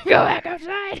liar. Go back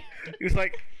outside. He was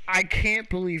like, I can't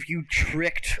believe you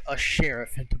tricked a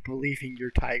sheriff into believing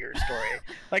your tiger story.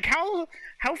 Like, how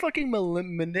fucking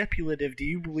manipulative do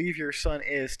you believe your son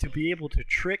is to be able to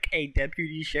trick a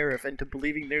deputy sheriff into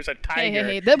believing there's a tiger?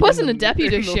 Hey, that wasn't a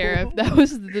deputy sheriff. That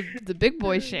was the big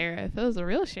boy sheriff. That was a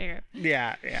real sheriff.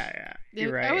 Yeah.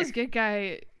 You're right. That was good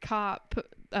guy cop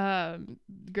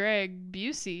Greg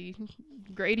Busey.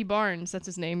 Grady Barnes. That's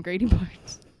his name, Grady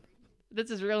Barnes. That's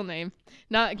his real name,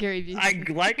 not Gary Busey.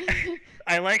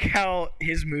 I like how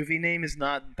his movie name is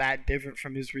not that different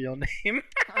from his real name.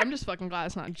 I'm just fucking glad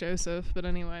it's not Joseph, but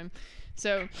anyway.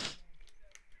 So,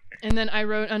 and then I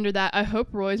wrote under that, I hope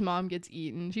Roy's mom gets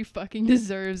eaten. She fucking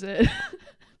deserves it.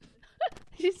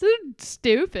 She's so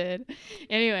stupid.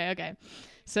 Anyway, okay.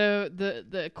 So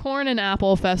the Corn and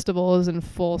Apple Festival is in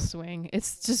full swing.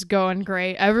 It's just going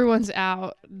great. Everyone's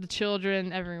out. The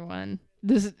children, everyone.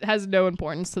 This has no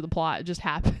importance to the plot. It just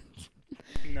happens.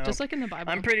 No. Just like in the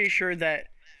Bible. I'm pretty sure that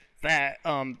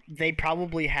they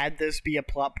probably had this be a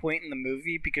plot point in the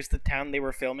movie because the town they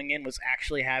were filming in was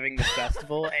actually having this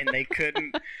festival and they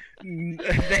couldn't.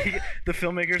 The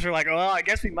filmmakers are like, well, I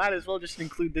guess we might as well just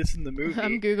include this in the movie.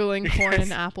 I'm Googling Corn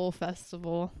and Apple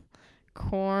Festival.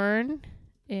 Corn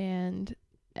and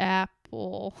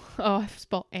Apple. Oh, I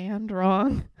spelled "and"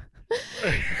 wrong.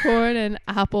 Corn and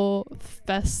Apple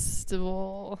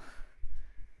Festival.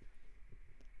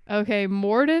 Okay,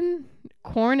 Morden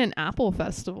Corn and Apple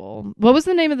Festival. What was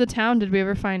the name of the town? Did we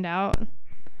ever find out?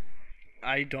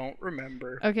 I don't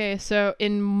remember. Okay, so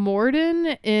in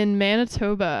Morden in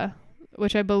Manitoba,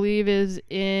 which I believe is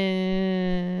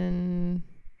Manitoba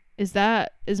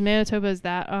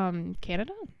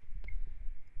Canada?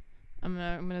 I'm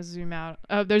gonna zoom out.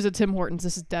 Oh, there's a Tim Hortons.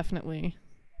 This is definitely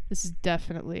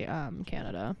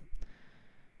Canada.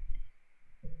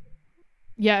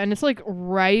 Yeah, and it's like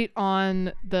right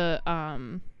on the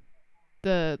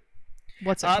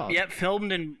what's it called? Yep,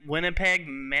 filmed in Winnipeg,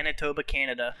 Manitoba,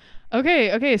 Canada.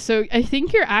 Okay, so I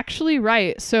think you're actually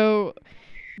right. So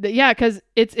because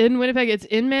it's in Winnipeg, it's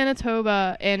in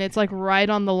Manitoba, and it's like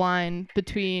right on the line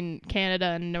between Canada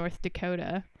and North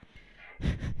Dakota.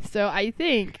 So I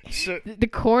think So the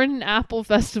Corn and Apple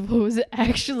Festival was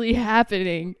actually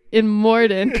happening in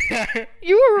Morden.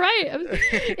 You were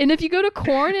right. And if you go to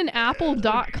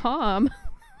cornandapple.com,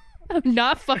 I'm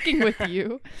not fucking with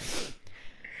you.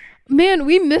 Man,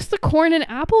 we missed the Corn and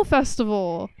Apple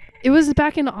Festival. It was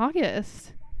back in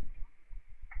August.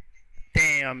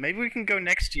 damn, maybe we can go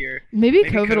next year. Maybe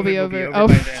COVID will be over. by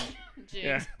then.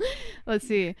 Yeah. Let's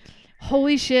see.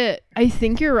 Holy shit. I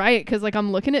think you're right because like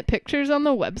I'm looking at pictures on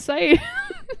the website.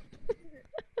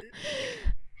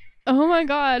 Oh my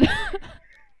god.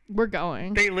 We're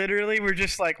going. They literally were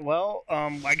just like, well,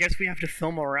 I guess we have to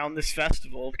film around this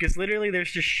festival because literally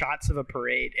there's just shots of a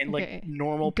parade and Okay. like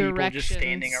normal people just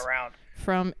standing Directions. around.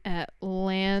 From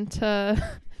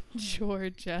Atlanta,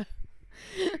 Georgia.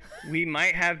 We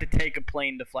might have to take a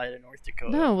plane to fly to North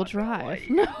Dakota. No, I'm we'll not gonna lie drive. to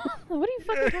you. No, what are you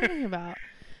fucking talking about?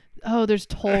 Oh, there's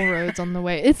toll roads on the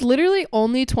way. It's literally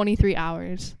only 23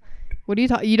 hours. What are you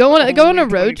talking? You don't want to go on a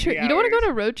Only road 23 trip? You don't want to go on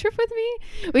hours. a road trip with me?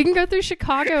 We can go through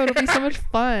Chicago. It'll be so much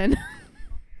fun.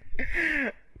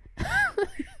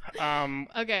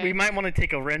 Okay. We might want to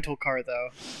take a rental car though.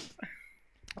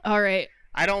 All right.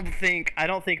 I don't think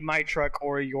my truck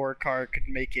or your car could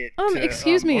make it. To,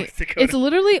 Excuse me. North Dakota. It's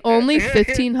literally only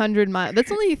 1,500 miles.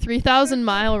 That's only a 3,000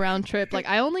 mile round trip. Like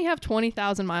I only have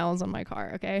 20,000 miles on my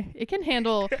car. Okay, it can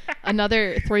handle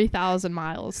another 3,000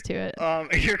 miles to it.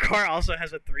 Your car also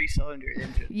has a 3-cylinder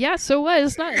engine. Yeah. So what?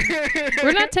 It's not.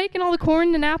 We're not taking all the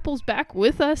corn and apples back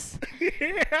with us.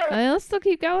 Let's still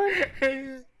keep going.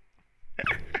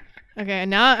 Okay.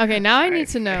 Now I need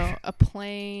to know a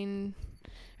plane.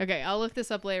 Okay, I'll look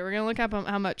this up later. We're gonna look up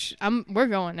how much. We're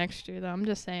going next year though. I'm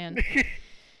just saying.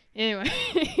 Anyway.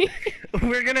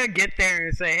 We're gonna get there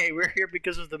and say, "Hey, we're here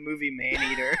because of the movie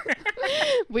Maneater."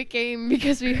 We came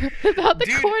because we heard about the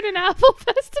Dude. Corn and Apple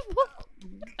Festival.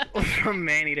 From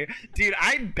Maneater, dude.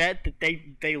 I bet that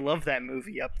they love that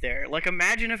movie up there. Like,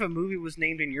 imagine if a movie was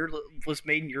named in was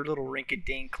made in your little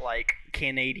rinky-dink like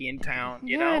Canadian town.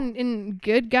 You know? And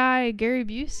good guy Gary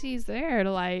Busey's there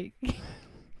to like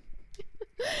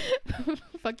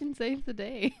fucking save the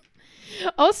day.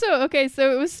 Also, okay,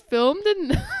 so it was filmed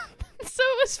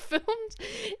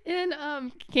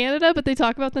in Canada, but they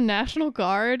talk about the National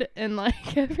Guard and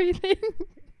like everything.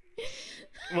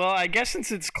 Well, I guess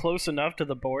since it's close enough to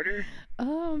the border.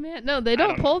 Oh man, no, they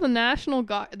don't pull the National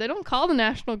Guard. They don't call the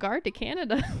National Guard to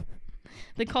Canada.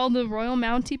 They call the Royal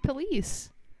Mounted Police.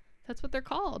 That's what they're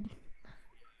called.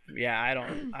 Yeah, I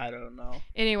don't know.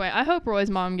 Anyway, I hope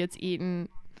Roy's mom gets eaten.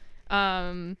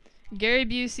 Gary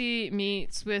Busey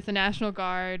meets with the National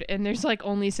Guard, and there's like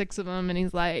only 6 of them, and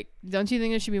he's like, "Don't you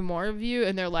think there should be more of you?"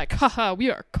 And they're like, "Haha,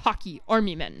 we are cocky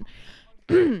army men."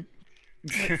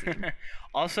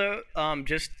 Also,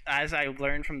 just as I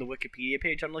learned from the Wikipedia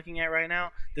page I'm looking at right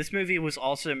now, this movie was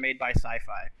also made by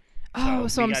Sci-Fi. Oh,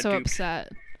 so we I'm got so duped.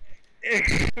 upset.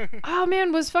 Oh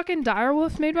man, was fucking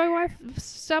Direwolf made by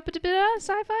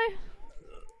Sci-Fi?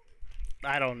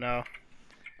 I don't know.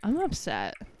 I'm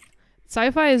upset.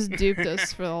 Sci-Fi has duped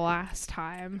us for the last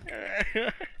time.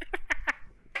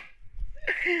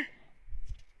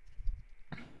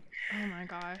 Oh my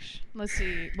gosh. Let's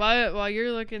see. While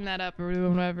you're looking that up or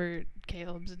doing whatever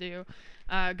Caleb's do,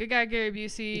 good guy Gary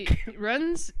Busey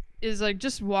is like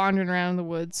just wandering around the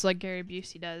woods like Gary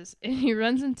Busey does, and he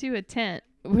runs into a tent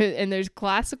and there's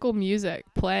classical music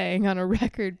playing on a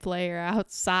record player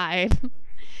outside.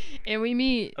 And we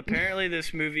meet. Apparently,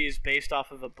 this movie is based off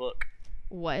of a book.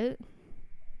 What?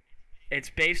 It's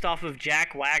based off of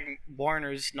Jack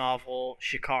Warner's novel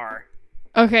Shikar.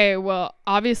 Okay, well,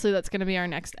 obviously that's going to be our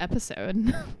next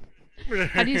episode.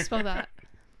 How do you spell that?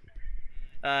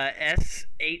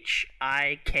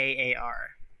 Shikar.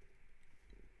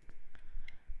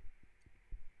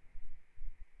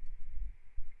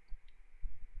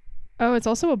 Oh, it's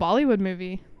also a Bollywood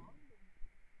movie.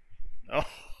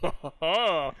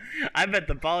 Oh, I bet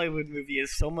the Bollywood movie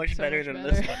is so much better than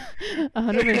this one.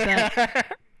 100%.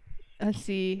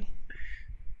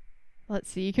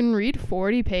 Let's see. You can read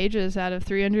 40 pages out of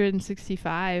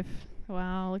 365.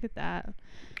 Wow, look at that.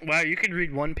 Wow, you could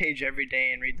read 1 page every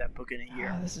day and read that book in a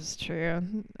year. Oh, this is true.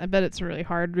 I bet it's a really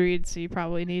hard read, so you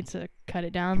probably need to cut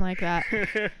it down like that.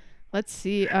 Let's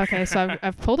see. Okay, so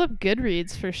I've pulled up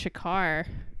Goodreads for Shikar.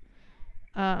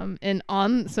 And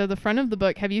so the front of the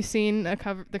book, have you seen the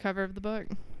cover of the book?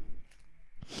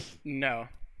 No.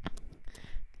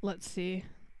 Let's see.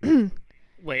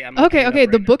 Wait, I'm Okay, looking it up the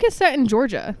right now. book is set in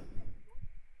Georgia.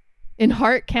 In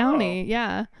Hart County, Oh.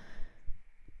 yeah.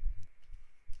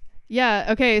 Yeah,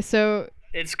 okay, so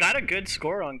It's got a good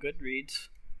score on Goodreads.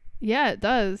 yeah, it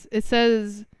does. It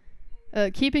says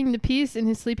keeping the peace in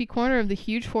his sleepy corner of the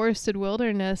huge forested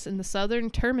wilderness in the southern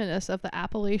terminus of the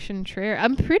Appalachian Trail.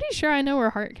 I'm pretty sure I know where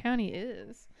Hart County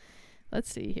is.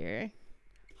 Let's see here.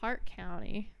 Hart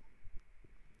County.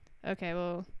 Okay,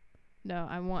 well, no,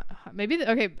 I want... Maybe...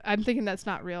 Okay, I'm thinking that's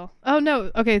not real. Oh,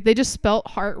 no. Okay, they just spelt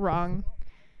Hart wrong.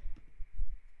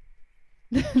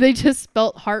 They just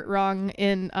spelt Hart wrong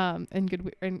in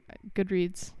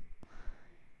Goodreads.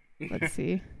 Let's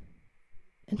see.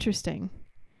 Interesting.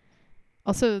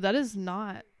 Also, that is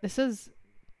not... This says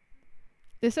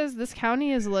this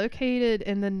county is located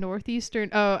in the northeastern...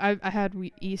 Oh, I had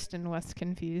east and west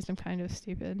confused. I'm kind of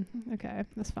stupid. Okay,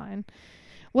 that's fine.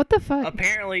 What the fuck?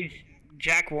 Apparently,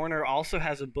 Jack Warner also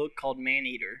has a book called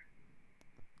Maneater.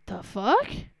 The fuck?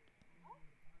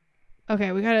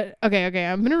 Okay, we gotta... Okay,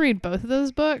 I'm gonna read both of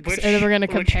those books, and then we're gonna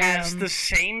compare them. Which has the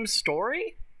same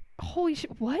story? Holy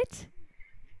shit, what?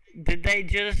 Did they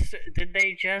just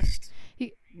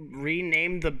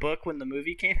rename the book when the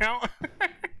movie came out?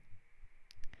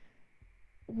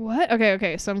 What?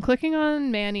 Okay, so I'm clicking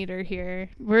on Maneater here.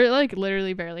 We're like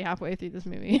literally barely halfway through this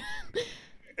movie.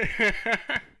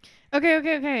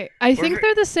 Okay. I think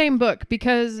they're the same book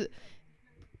because...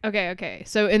 Okay.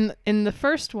 So in the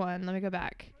first one, let me go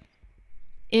back.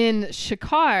 In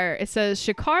Shakar, it says,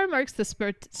 Shakar marks the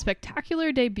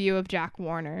spectacular debut of Jack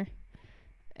Warner.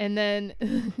 And then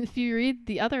if you read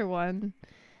the other one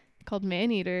called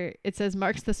Maneater, it says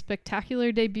marks the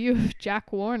spectacular debut of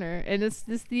Jack Warner. And it's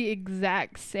just the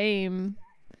exact same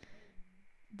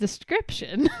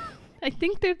description. I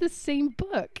think they're the same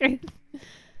book.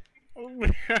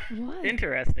 What?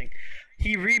 Interesting.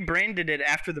 He rebranded it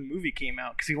after the movie came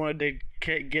out because he wanted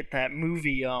to get that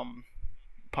movie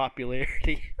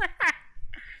popularity.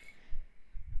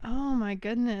 Oh my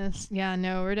goodness. Yeah,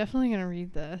 no, we're definitely going to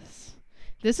read this.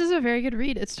 This is a very good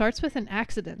read. It starts with an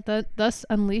accident, thus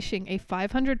unleashing a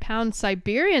 500-pound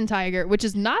Siberian tiger, which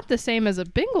is not the same as a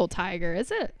Bengal tiger,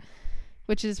 is it?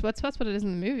 Which is that's what it is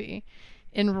in the movie.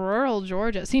 In rural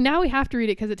Georgia. See, now we have to read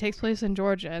it because it takes place in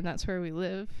Georgia, and that's where we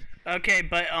live. Okay,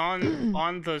 but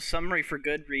on the summary for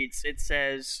Goodreads, it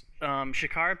says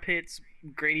Shakar pits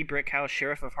Grady Brickhouse,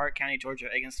 sheriff of Hart County, Georgia,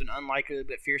 against an unlikely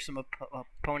but fearsome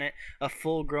opponent, a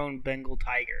full-grown Bengal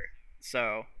tiger.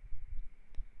 So...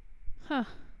 Huh.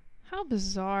 How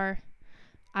bizarre.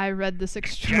 I read this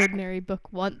extraordinary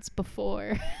book once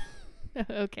before.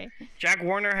 Okay. Jack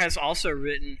Warner has also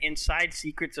written Inside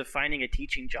Secrets of Finding a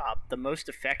Teaching Job, the most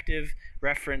effective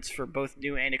reference for both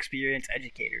new and experienced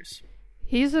educators.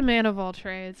 He's a man of all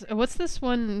trades. What's this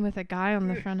one with a guy on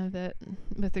the front of it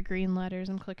with the green letters?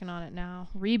 I'm clicking on it now.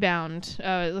 Rebound.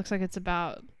 Oh, it looks like it's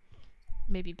about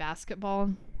maybe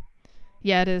basketball.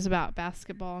 Yeah, it is about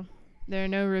basketball. There are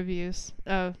no reviews.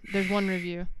 Oh, there's one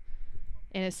review.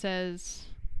 And it says,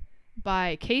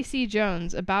 by Casey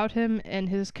Jones, about him and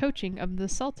his coaching of the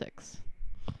Celtics.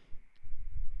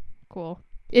 Cool.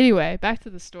 Anyway, back to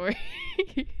the story.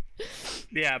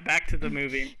 Yeah, back to the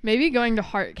movie. Maybe going to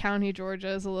Hart County, Georgia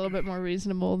is a little bit more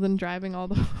reasonable than driving all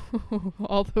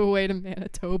the way to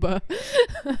Manitoba.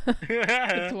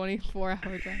 A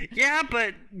 24-hour drive. Yeah,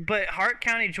 but Hart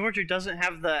County, Georgia doesn't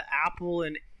have the apple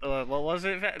and what was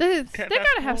it? They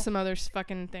gotta have some other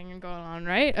fucking thing going on,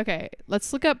 right? Okay,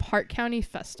 let's look up Hart County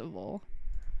Festival.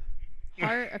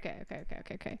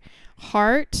 Okay.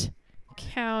 Hart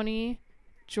County,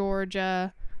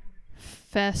 Georgia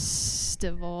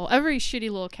Festival. Every shitty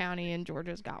little county in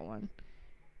Georgia's got one.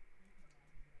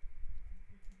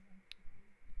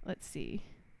 Let's see.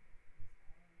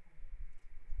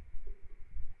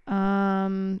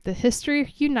 The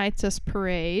History Unites Us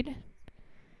Parade.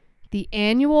 The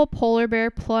annual Polar Bear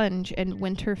Plunge and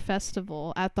Winter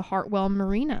Festival at the Hartwell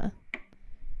Marina.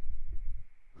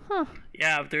 Huh.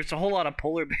 Yeah, there's a whole lot of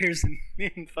polar bears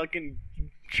in fucking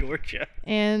Georgia.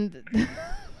 And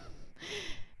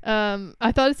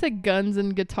I thought it said guns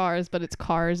and guitars, but it's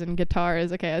cars and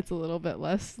guitars. Okay, that's a little bit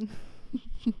less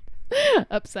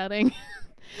upsetting.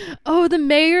 Oh, the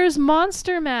Mayor's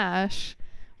Monster Mash.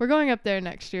 We're going up there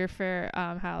next year for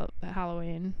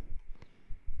Halloween.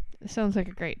 It sounds like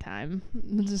a great time.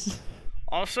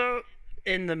 Also,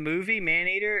 in the movie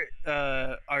Maneater,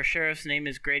 our sheriff's name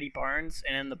is Grady Barnes,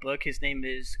 and in the book his name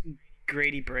is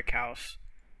Grady Brickhouse.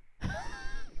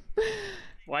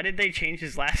 Why did they change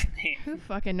his last name? Who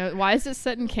fucking knows? Why is it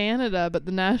set in Canada, but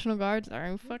the National Guards are?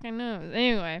 Who fucking knows?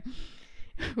 Anyway,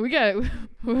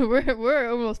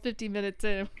 we're almost 50 minutes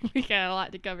in. We got a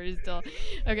lot to cover still.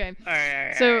 Okay. All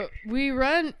right. So we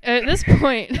run at this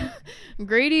point.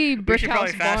 Grady Brickhouse We should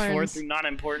probably fast Barnes. forward through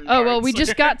not-important Oh parts. well, we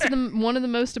just got to one of the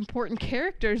most important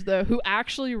characters though, who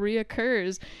actually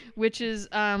reoccurs, which is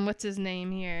what's his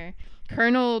name here?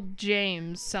 Colonel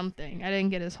James something. I didn't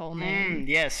get his whole name.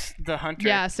 Yes, the hunter.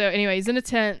 Yeah, so anyway, he's in a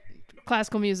tent,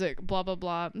 classical music, blah blah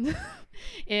blah.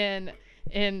 and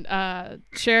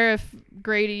Sheriff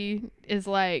Grady is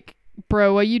like,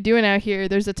 bro, what you doing out here?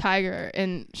 There's a tiger.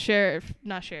 And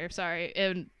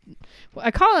and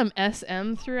I call him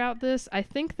SM throughout this. I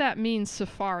think that means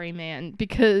Safari Man,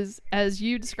 because as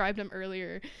you described him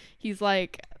earlier, he's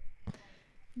like,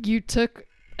 you took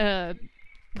how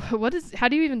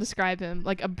do you even describe him?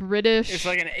 Like a British. It's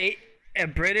like a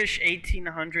British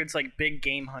 1800s like big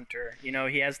game hunter. You know,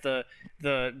 he has the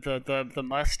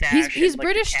mustache. He's and, like,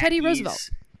 British Teddy Roosevelt.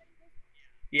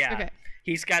 Yeah. Okay.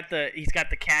 He's got the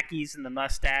khakis and the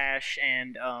mustache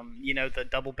and the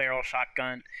double barrel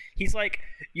shotgun. He's like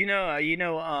Tarzan,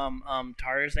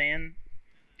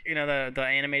 the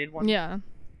animated one. Yeah.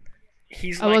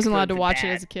 He's I like wasn't allowed to the watch it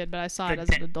dad, as a kid, but I saw it as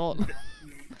an adult.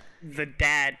 the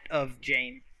dad of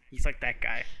Jane. He's like that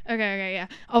guy. Okay, yeah.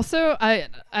 Also, I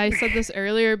said this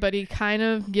earlier, but he kind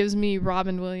of gives me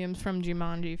Robin Williams from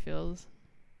Jumanji feels.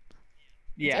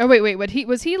 Yeah. Oh wait,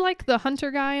 was he like the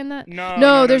hunter guy in that?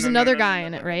 No, there's another guy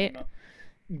in it, right? No.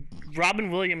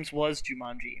 Robin Williams was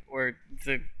Jumanji, or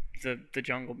the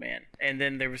Jungle Man, and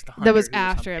then there was the hunter that was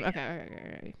after him.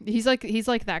 Okay. He's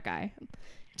like that guy.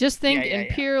 Just think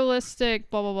imperialistic,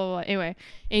 blah blah blah blah. Anyway,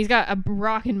 and he's got a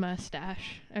rockin'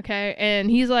 mustache. Okay, and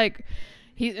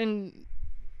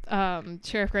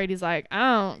Sheriff Grady's like, I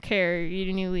don't care, you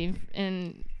didn't leave,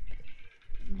 and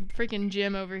freaking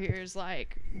Jim over here is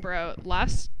like, bro,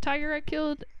 last tiger I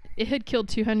killed, it had killed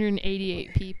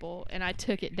 288 people, and I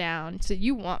took it down, so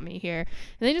you want me here. And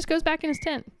then he just goes back in his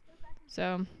tent.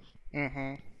 So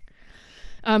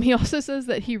he also says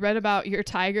that he read about your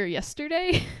tiger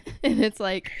yesterday, and it's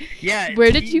like, yeah,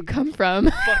 where did you come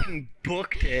from? Fucking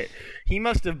booked it. He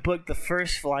must have booked the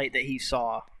first flight that he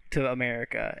saw to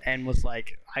America and was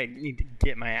like, I need to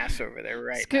get my ass over there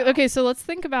right now. Okay, so let's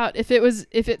think about if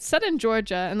it's set in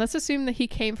Georgia, and let's assume that he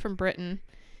came from Britain.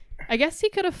 I guess he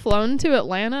could have flown to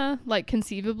Atlanta, like,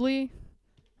 conceivably.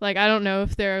 Like, I don't know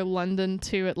if there are London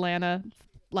to Atlanta,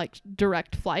 like,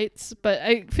 direct flights, but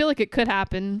I feel like it could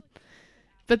happen.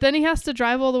 But then he has to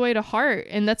drive all the way to Hart,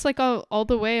 and that's like all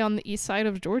the way on the east side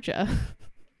of Georgia.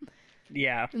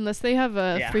 Yeah. Unless they have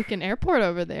a freaking airport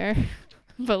over there.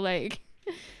 But like,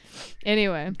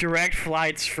 anyway. Direct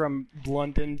flights from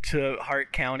London to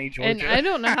Hart County, Georgia. And I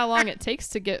don't know how long it takes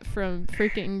to get from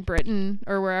freaking Britain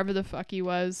or wherever the fuck he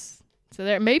was to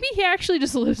there. Maybe he actually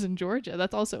just lives in Georgia.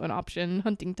 That's also an option,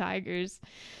 hunting tigers.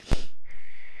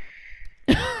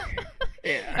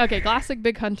 Yeah. Okay, classic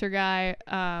big hunter guy.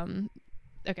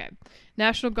 Okay.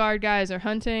 National Guard guys are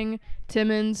hunting.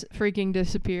 Timmons freaking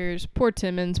disappears. Poor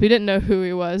Timmons. We didn't know who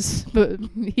he was, but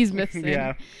he's missing.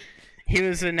 Yeah. He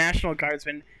was a National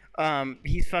Guardsman.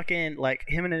 He's fucking, like,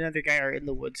 him and another guy are in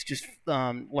the woods just,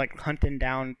 like, hunting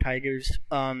down tigers,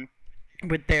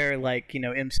 with their, like,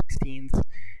 M16s.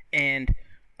 And,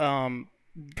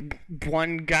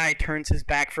 one guy turns his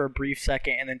back for a brief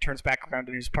second and then turns back around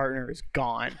and his partner is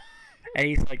gone. And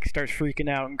he's like, starts freaking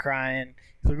out and crying.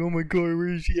 He's like, oh my god,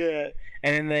 where's he at?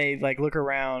 And then they like look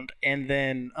around, and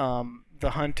then the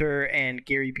hunter and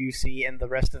Gary Busey and the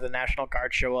rest of the National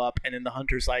Guard show up, and then the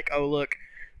hunter's like, oh look,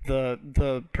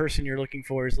 the person you're looking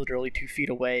for is literally 2 feet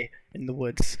away in the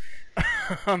woods.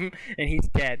 And he's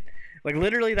dead. Like,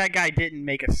 literally, that guy didn't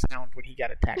make a sound when he got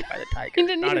attacked by the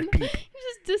tiger. Not a peep. He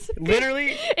just disappeared.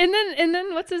 Literally. And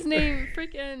then what's his name?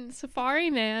 Freaking Safari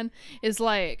Man is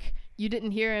like, you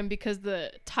didn't hear him because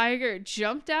the tiger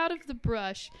jumped out of the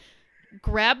brush,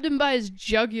 grabbed him by his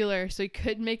jugular so he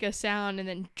couldn't make a sound, and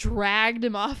then dragged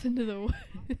him off into the woods.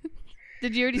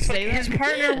 Did you already say that? His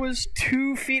partner was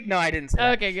 2 feet. No, I didn't say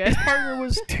that. Okay, good. His partner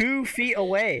was 2 feet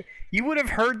away. You would have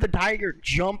heard the tiger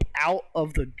jump out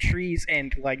of the trees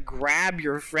and, like, grab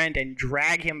your friend and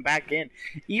drag him back in.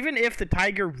 Even if the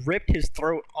tiger ripped his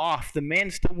throat off, the man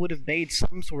still would have made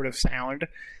some sort of sound.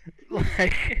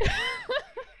 Like...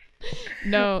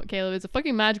 No, Caleb, it's a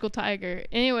fucking magical tiger.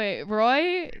 Anyway,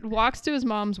 Roy walks to his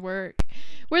mom's work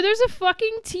where there's a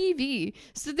fucking TV.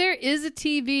 So there is a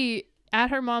TV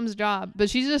at her mom's job, but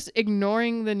she's just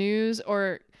ignoring the news,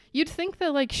 or you'd think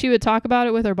that like she would talk about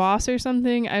it with her boss or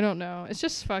something. I don't know. It's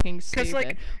just fucking stupid.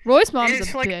 Like, Roy's mom's a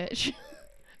bitch.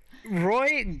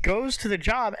 Roy goes to the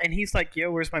job and he's like, yo,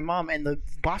 where's my mom? And the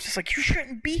boss is like, you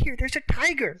shouldn't be here. There's a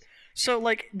tiger. So,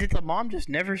 like, did the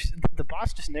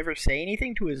boss just never say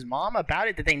anything to his mom about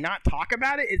it? Did they not talk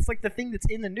about it? It's like the thing that's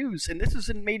in the news, and this was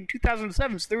made in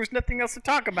 2007, so there was nothing else to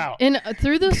talk about. And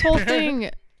through this whole thing,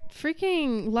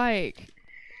 freaking, like,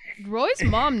 Roy's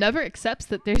mom never accepts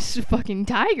that there's a fucking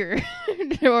tiger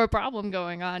or a problem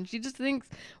going on. She just thinks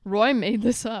Roy made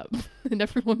this up. And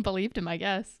everyone believed him, I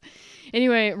guess.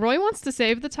 Anyway, Roy wants to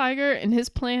save the tiger, and his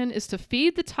plan is to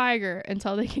feed the tiger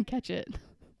until they can catch it.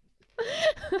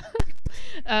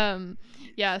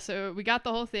 Yeah, so we got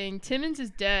the whole thing. Timmons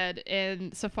is dead,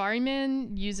 and Safari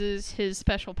Man uses his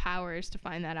special powers to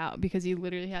find that out because he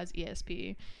literally has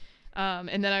ESP.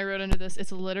 And then I wrote under this,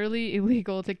 it's literally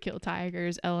illegal to kill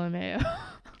tigers, LMAO.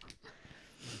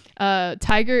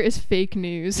 Tiger is fake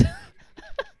news.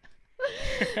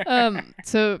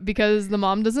 So because the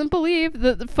mom doesn't believe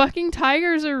that the fucking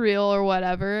tigers are real or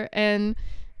whatever, and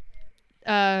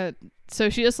so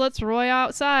she just lets Roy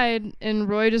outside, and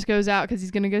Roy just goes out because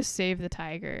he's gonna go save the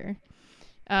tiger.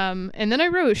 And then I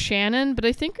wrote Shannon, but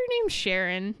I think her name's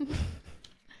Sharon.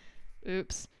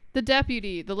 Oops. The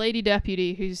deputy, the lady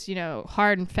deputy, who's, you know,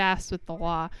 hard and fast with the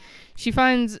law. She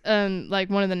finds like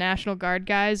one of the National Guard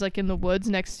guys like in the woods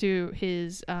next to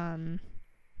his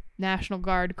National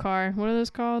Guard car. What are those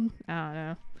called? I don't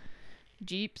know.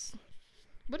 Jeeps.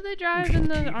 What do they drive in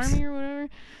the army or whatever?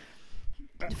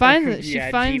 She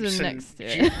finds him next to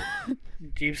it.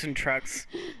 Jeeps and trucks.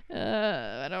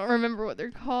 I don't remember what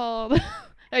they're called.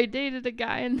 I dated a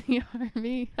guy in the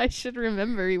army. I should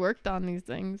remember. He worked on these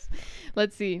things.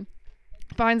 Let's see.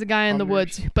 Finds a guy in the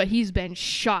woods, but he's been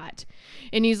shot.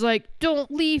 And he's like, "Don't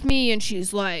leave me." And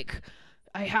she's like,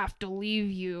 "I have to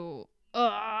leave you."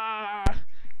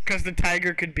 Because the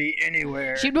tiger could be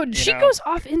anywhere. She goes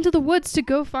off into the woods to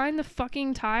go find the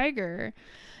fucking tiger.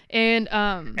 And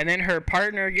then her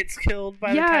partner gets killed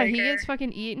by the tiger. Yeah, he gets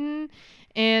fucking eaten.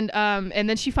 And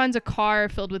then she finds a car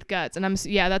filled with guts, and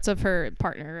that's of her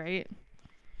partner, right?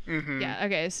 Mm-hmm. Yeah.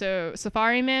 Okay. So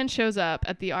Safari Man shows up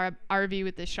at the RV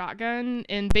with this shotgun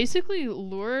and basically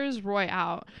lures Roy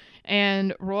out,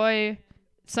 and Roy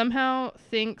somehow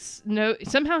he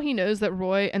knows that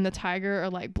Roy and the tiger are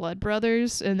like blood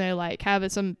brothers, and they like have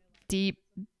some deep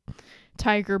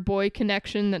tiger boy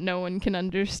connection that no one can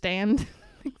understand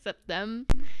except them.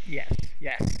 Yes.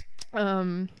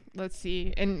 Let's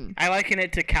see. And I liken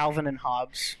it to Calvin and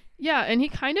Hobbes. Yeah, and he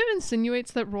kind of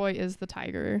insinuates that Roy is the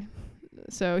tiger.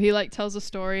 So he like tells a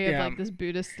story of like this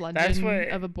Buddhist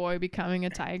legend of a boy becoming a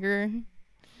tiger.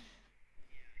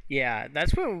 Yeah,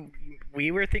 that's what we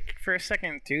were thinking for a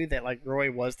second too, that like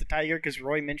Roy was the tiger, because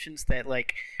Roy mentions that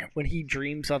like when he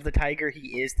dreams of the tiger,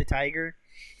 he is the tiger.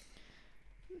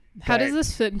 How does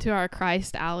this fit into our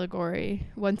Christ allegory?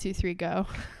 1, 2, 3, go.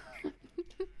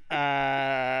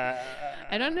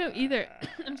 I don't know either.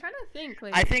 I'm trying to think.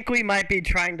 Like, I think we might be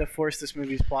trying to force this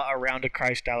movie's plot around a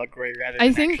Christ allegory rather than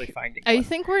actually finding one. I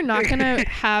think we're not going to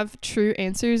have true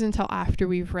answers until after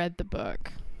we've read the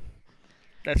book.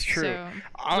 That's true. So,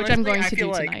 honestly, which I'm going to I feel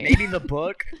do like tonight. maybe the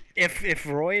book, if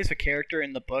Roy is a character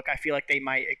in the book, I feel like they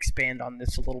might expand on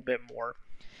this a little bit more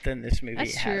than this movie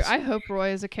has. That's true. I hope Roy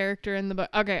is a character in the book.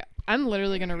 Okay, I'm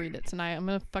literally going to read it tonight. I'm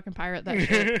going to fucking pirate that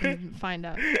shit and find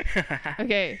out.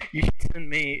 Okay. You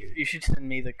should send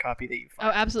me the copy that you find.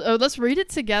 Oh, absolutely. Oh, let's read it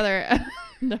together.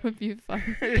 That would be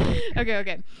fun.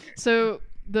 Okay. So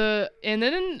and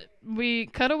then we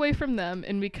cut away from them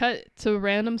and we cut to a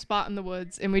random spot in the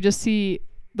woods and we just see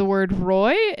the word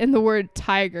Roy and the word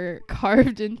tiger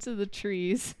carved into the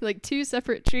trees, like 2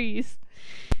 separate trees.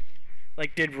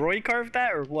 Like, did Roy carve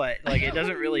that or what? Like, it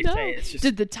doesn't really say. It's just...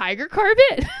 Did the tiger carve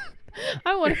it?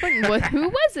 I want to fucking... Who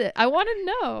was it? I want to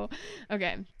know.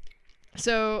 Okay.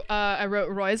 So, I wrote,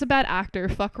 Roy's a bad actor.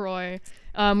 Fuck Roy.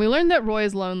 We learned that Roy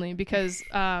is lonely because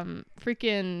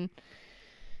freaking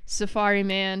Safari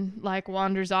Man, like,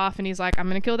 wanders off and he's like, I'm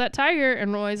going to kill that tiger.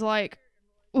 And Roy's like,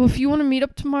 well, if you want to meet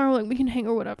up tomorrow, like, we can hang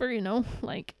or whatever, you know?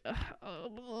 Like,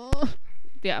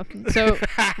 yeah. So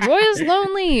Roy is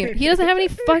lonely. He doesn't have any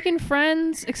fucking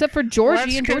friends except for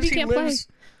Georgie, and Georgie can't play.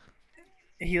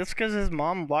 That's because his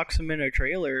mom locks him in a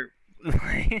trailer.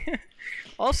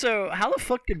 Also, how the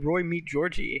fuck did Roy meet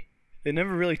Georgie? It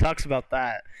never really talks about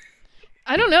that.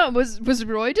 I don't know. Was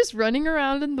Roy just running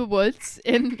around in the woods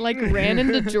and like ran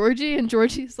into Georgie, and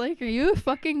Georgie's like, "Are you a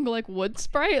fucking like wood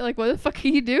sprite? Like, what the fuck are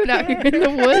you doing out here in the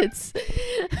woods?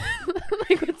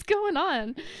 Like, what's going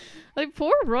on?" Like,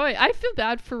 poor Roy. I feel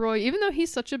bad for Roy, even though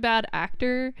he's such a bad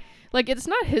actor. Like, it's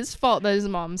not his fault that his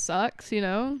mom sucks, you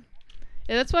know?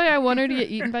 And that's why I want her to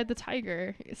get eaten by the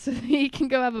tiger, so he can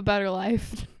go have a better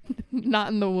life, not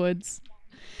in the woods.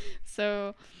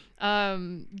 So,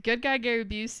 good guy Gary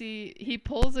Busey, he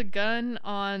pulls a gun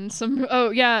on some...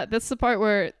 Oh, yeah, that's the part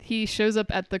where he shows up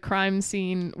at the crime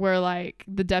scene where, like,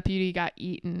 the deputy got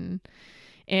eaten.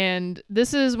 And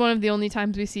this is one of the only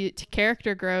times we see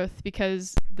character growth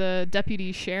because the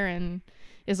deputy Sharon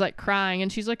is like crying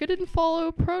and she's like, I didn't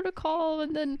follow protocol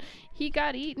and then he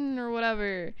got eaten or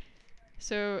whatever.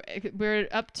 So we're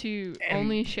up to And-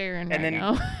 only Sharon and right then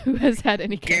now who has had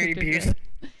any Gary character Busey. growth.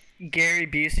 Gary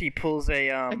Busey pulls a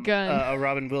gun. a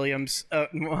Robin Williams.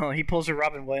 Well, he pulls a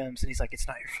Robin Williams, and he's like, "It's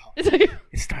not your fault. It's like,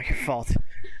 It's not your fault."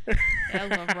 I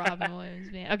love Robin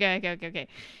Williams, man. Okay.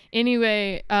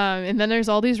 Anyway, and then there's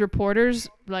all these reporters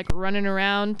like running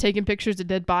around taking pictures of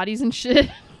dead bodies and shit.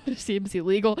 Seems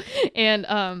illegal.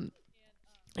 And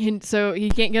so he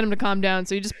can't get him to calm down,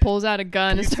 so he just pulls out a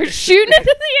gun and starts shooting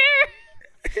into the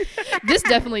air. This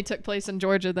definitely took place in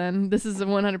Georgia then. This is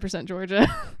 100% Georgia.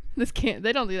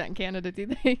 They don't do that in Canada, do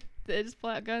they? They just pull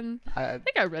out guns. I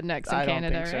think I rednecks in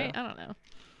Canada, right? I don't know.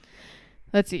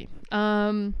 Let's see.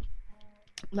 And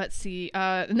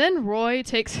then Roy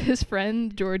takes his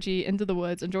friend Georgie into the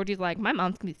woods, and Georgie's like, "My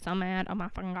mom's gonna be so mad. Oh my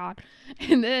fucking god!"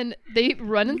 And then they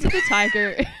run into the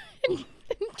tiger, and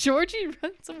Georgie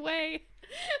runs away.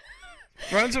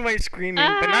 Runs away screaming,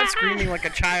 but not screaming like a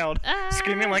child.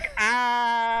 Screaming like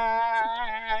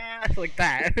like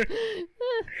that.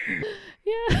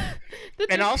 Yeah.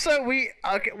 And also, we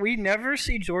never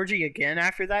see Georgie again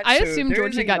after that. I so assume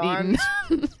Georgie got eaten.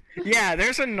 Yeah,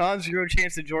 there's a non-zero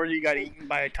chance that Georgie got eaten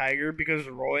by a tiger because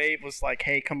Roy was like,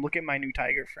 "Hey, come look at my new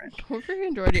tiger friend." Poor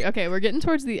freaking Georgie. Okay, we're getting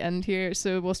towards the end here,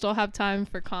 so we'll still have time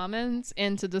for comments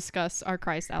and to discuss our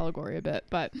Christ allegory a bit.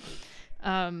 But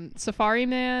Safari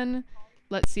Man,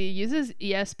 let's see, uses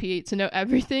ESP to know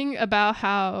everything about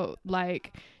how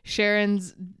like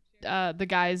Sharon's the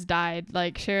guys died,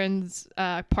 like Sharon's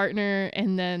partner,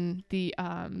 and then the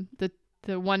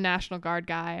one National Guard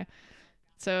guy.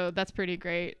 So that's pretty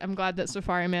great. I'm glad that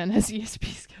Safari Man has ESP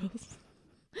skills.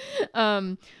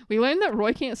 We learned that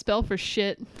Roy can't spell for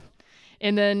shit.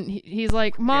 And then he's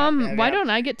like, "Mom, why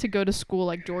don't I get to go to school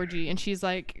like Georgie?" And she's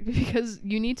like, "Because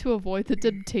you need to avoid the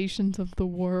temptations of the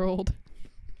world."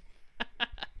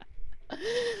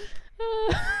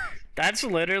 That's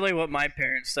literally what my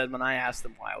parents said when I asked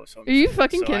them why I was homeschooled. Are you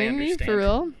fucking so kidding me? For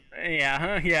real?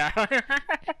 Yeah.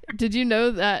 Did you know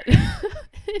that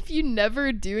if you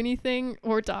never do anything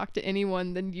or talk to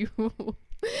anyone, then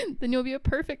you'll be a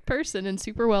perfect person and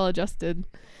super well adjusted?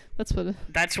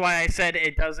 That's why I said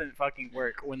it doesn't fucking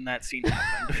work when that scene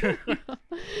happened.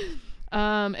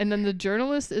 And then the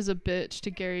journalist is a bitch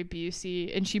to Gary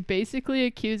Busey, and she basically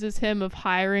accuses him of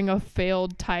hiring a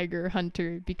failed tiger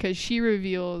hunter because she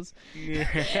reveals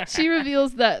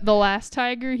that the last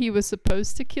tiger he was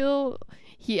supposed to kill,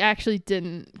 he actually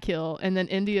didn't kill, and then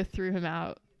India threw him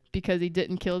out because he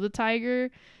didn't kill the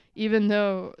tiger, even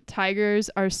though tigers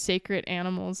are sacred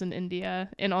animals in India,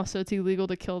 and also it's illegal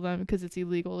to kill them because it's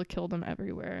illegal to kill them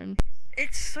everywhere.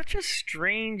 It's such a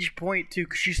strange point, too,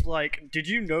 because she's like, "Did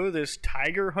you know this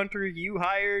tiger hunter you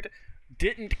hired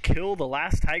didn't kill the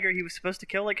last tiger he was supposed to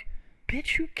kill?" Like,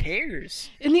 bitch, who cares?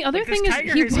 And the other thing is,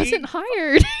 he wasn't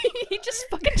hired. He just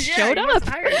fucking showed up.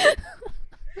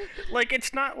 Like,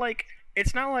 it's not like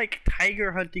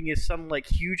tiger hunting is some, like,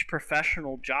 huge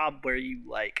professional job where you,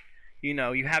 like, you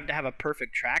know, you have to have a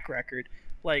perfect track record.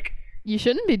 Like... You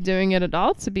shouldn't be doing it at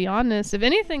all, to be honest. If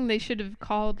anything, they should have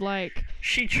called, like...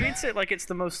 She treats it like it's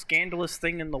the most scandalous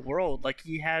thing in the world. Like,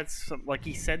 he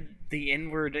said the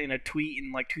N-word in a tweet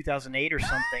in, like, 2008 or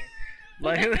something.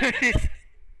 Like...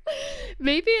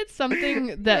 Maybe it's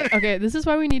something that... Okay, this is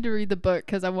why we need to read the book,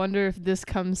 because I wonder if this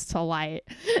comes to light.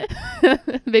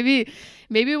 Maybe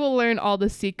we'll learn all the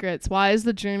secrets. Why is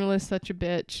the journalist such a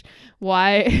bitch?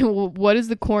 What is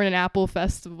the Corn and Apple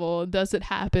Festival? Does it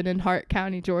happen in Hart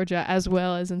County, Georgia, as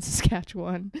well as in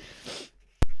Saskatchewan?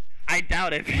 I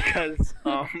doubt it, because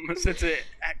since it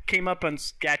came up on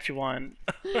Saskatchewan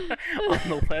on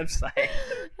the website.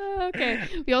 Okay.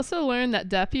 We also learned that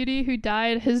deputy who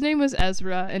died, his name was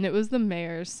Ezra, and it was the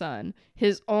mayor's son,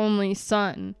 his only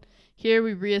son. Here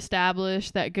we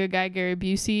reestablish that good guy Gary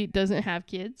Busey doesn't have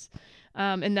kids,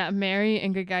 and that Mary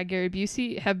and good guy Gary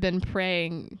Busey have been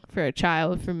praying for a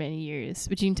child for many years,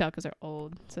 which you can tell because they're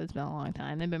old, so it's been a long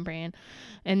time. They've been praying.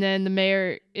 And then the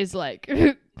mayor is like,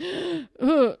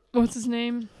 what's his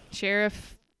name?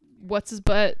 Sheriff, what's his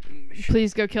butt?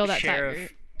 Please go kill that tiger.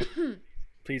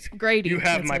 Please, Grady. You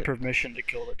have my permission to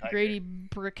kill the tiger. Grady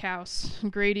Brickhouse.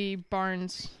 Grady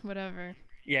Barnes. Whatever.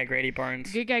 Yeah, Grady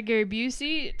Barnes. Good guy Gary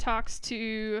Busey talks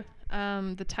to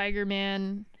the Tiger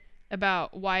Man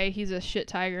about why he's a shit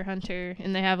tiger hunter,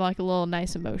 and they have like a little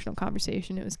nice emotional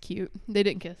conversation. It was cute. They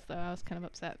didn't kiss though. I was kind of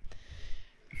upset.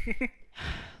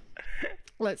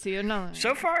 Let's see.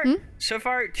 So far,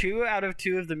 2 out of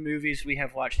 2 of the movies we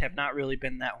have watched have not really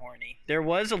been that horny. There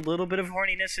was a little bit of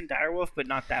horniness in Direwolf, but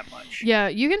not that much. Yeah,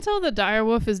 you can tell that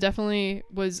Direwolf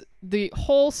was the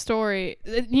whole story.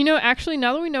 You know, actually,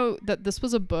 now that we know that this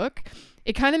was a book,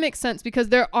 it kind of makes sense because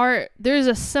there's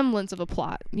a semblance of a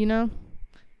plot, you know?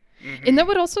 And that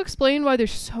would also explain why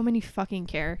there's so many fucking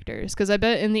characters. Because I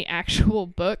bet in the actual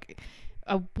book,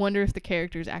 I wonder if the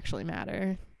characters actually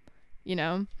matter. You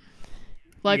know?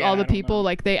 Like, Yeah, all the I don't people, know.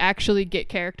 like, they actually get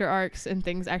character arcs and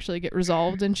things actually get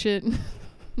resolved and shit.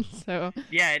 So,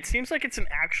 Yeah, it seems like it's an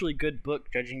actually good book,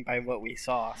 judging by what we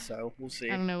saw. So we'll see.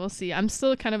 I don't know. We'll see. I'm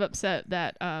still kind of upset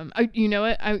that, you know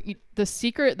what? The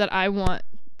secret that I want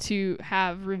to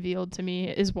have revealed to me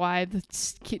is why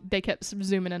they kept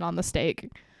zooming in on the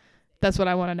steak. That's what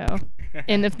I want to know.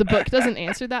 And if the book doesn't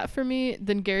answer that for me,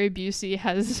 then Gary Busey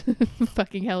has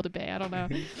fucking hell to pay. I don't know.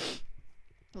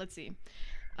 Let's see.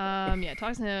 Yeah,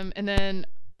 talks to him, and then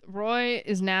Roy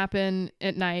is napping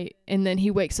at night, and then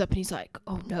he wakes up and he's like,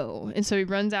 oh no. And so he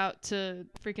runs out to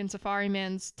freaking Safari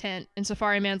Man's tent, and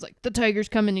Safari Man's like, the tiger's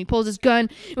coming, and he pulls his gun,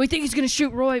 and we think he's gonna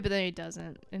shoot Roy, but then he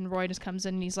doesn't. And Roy just comes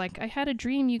in and he's like, I had a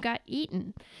dream you got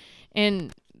eaten.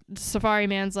 And Safari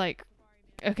Man's like,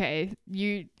 okay,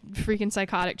 you freaking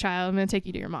psychotic child, I'm gonna take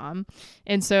you to your mom.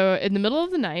 And so in the middle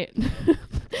of the night,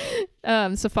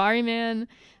 Safari Man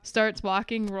starts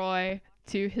walking Roy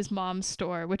to his mom's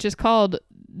store, which is called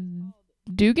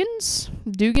Dugan's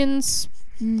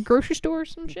grocery store or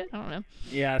some shit. I don't know.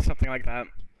 Yeah, something like that.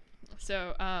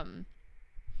 So,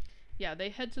 yeah, they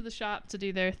head to the shop to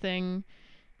do their thing.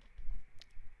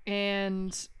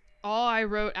 And all I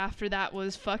wrote after that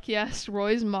was, fuck yes,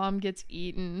 Roy's mom gets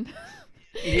eaten.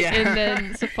 Yeah. And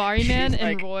then Safari Man She's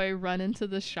and like- Roy run into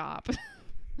the shop.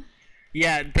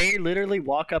 Yeah, they literally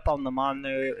walk up on the mom.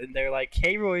 They're like,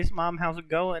 "Hey, Roy's mom, how's it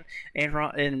going?"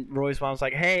 And Roy's mom's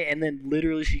like, "Hey," and then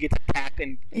literally she gets attacked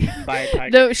and eaten by a tiger.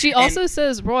 No, she also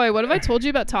says, Roy, what have I told you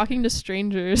about talking to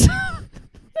strangers?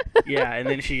 Yeah, and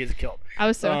then she gets killed. I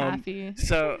was so Um, happy.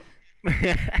 So,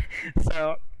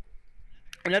 so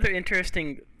another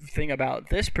interesting thing about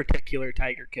this particular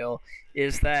tiger kill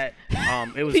is that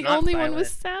it was The not only violent. one with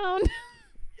sound.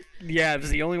 Yeah, it was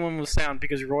the only one with sound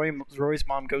because Roy's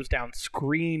mom goes down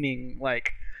screaming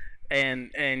like,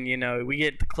 and you know we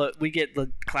get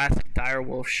the classic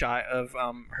direwolf shot of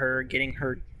her getting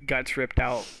her guts ripped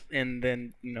out and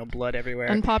then blood everywhere.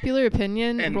 Unpopular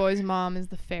opinion, And- Roy's mom is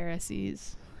the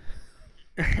Pharisees.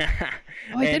 Oh,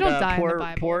 Oh, wait, they don't die in the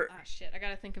Bible. Ah, shit, I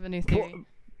gotta think of a new theory.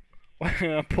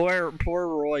 Poor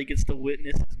Roy gets to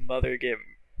witness his mother get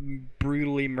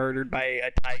brutally murdered by a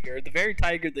tiger, the very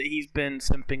tiger that he's been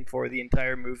simping for the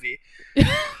entire movie. Roy's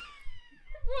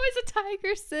a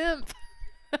tiger simp.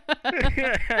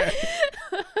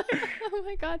 Oh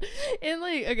my god. And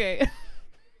like, okay.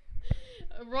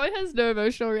 Roy has no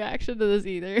emotional reaction to this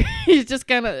either. He's just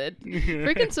kind of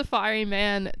freaking Safari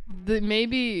Man,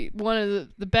 maybe one of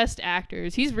the best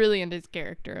actors. He's really into his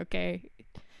character, okay?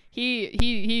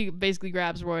 He basically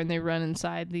grabs Roy and they run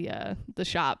inside the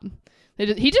shop.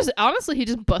 He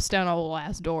just busts down a whole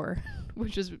ass door,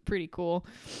 which is pretty cool.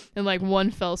 And like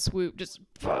one fell swoop, just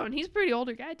and he's a pretty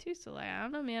older guy too, so like I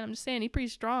don't know, man. I'm just saying he's pretty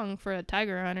strong for a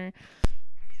tiger hunter.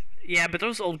 Yeah, but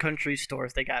those old country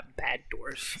stores, they got bad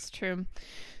doors. It's true.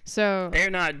 So They're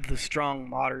not the strong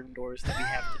modern doors that we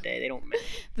have today. They don't make.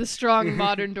 the strong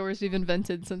modern doors we've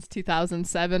invented since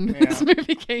 2007 when Yeah. this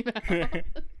movie came out.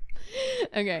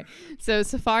 Okay, so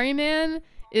Safari Man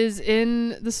is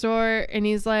in the store and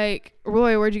he's like,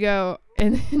 Roy, where'd you go?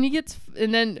 And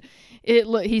then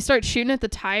he starts shooting at the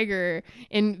tiger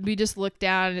and we just look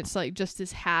down and it's like just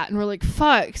his hat and we're like,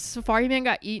 fuck, Safari Man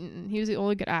got eaten. He was the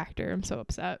only good actor. I'm so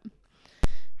upset.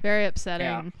 Very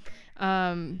upsetting.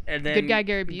 And then Good guy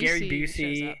Gary Busey, Gary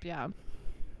Busey shows up. Yeah.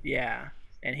 Yeah,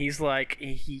 and he's like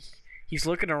he's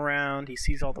looking around. He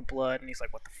sees all the blood, and he's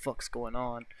like, "What the fuck's going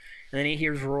on?" And then he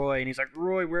hears Roy, and he's like,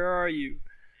 "Roy, where are you?"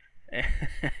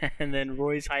 And then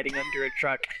Roy's hiding under a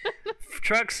truck.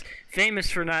 Truck's famous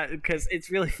for not because it's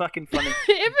really fucking funny.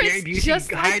 It was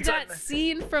just like that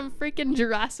scene from freaking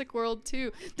Jurassic World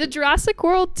 2. Did Jurassic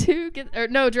World 2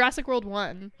 Jurassic World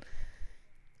 1?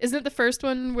 Isn't it the first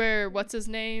one where what's his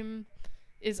name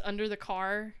is under the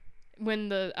car when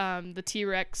the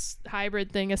T-Rex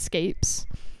hybrid thing escapes?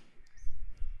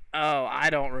 Oh, I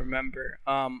don't remember.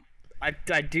 I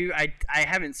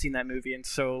haven't seen that movie in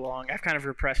so long. I've kind of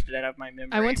repressed it out of my memory.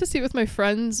 I went to see it with my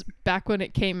friends back when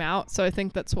it came out, so I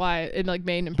think that's why it like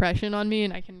made an impression on me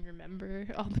and I can remember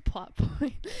all the plot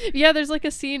points. Yeah, there's like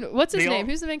a scene. What's his name?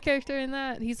 Who's the main character in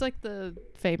that? He's like the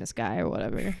famous guy or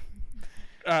whatever.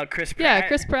 Chris Pratt. Yeah,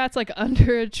 Chris Pratt's like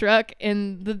under a truck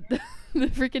and the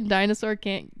freaking dinosaur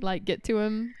can't like get to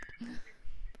him.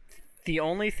 The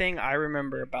only thing I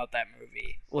remember about that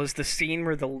movie was the scene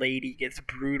where the lady gets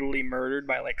brutally murdered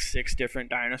by like 6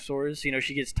 different dinosaurs. You know,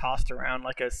 she gets tossed around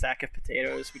like a sack of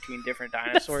potatoes between different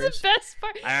dinosaurs. That's the best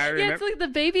part. I Yeah, it's like the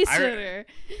babysitter.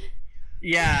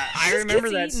 Yeah, I Just remember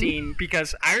gets that eaten. scene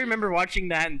because I remember watching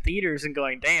that in theaters and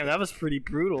going, "Damn, that was pretty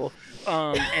brutal."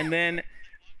 And then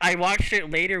I watched it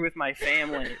later with my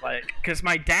family, like, because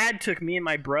my dad took me and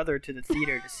my brother to the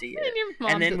theater to see it, And your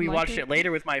mom and then didn't we like watched it. it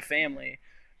later with my family,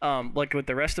 like with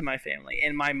the rest of my family.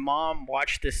 And my mom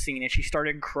watched this scene and she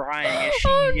started crying and she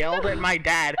Oh, yelled no. at my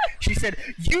dad. She said,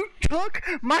 "You took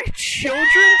my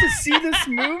children to see this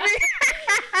movie?"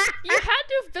 You had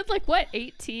to have been like what,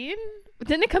 18?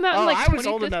 Didn't it come out in Oh, like I was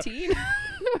old enough.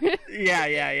 2015?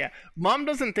 Yeah. Mom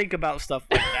doesn't think about stuff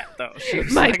like that though.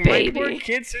 She's My like, baby. my poor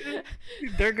kids,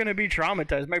 they're gonna be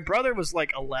traumatized. My brother was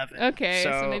like 11. Okay,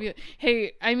 so maybe.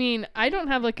 Hey, I mean, I don't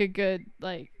have like a good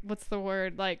like what's the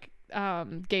word like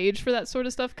gauge for that sort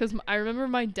of stuff because I remember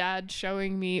my dad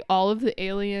showing me all of the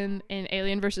Alien and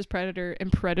Alien versus Predator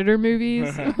and Predator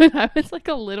movies when I was like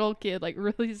a little kid, like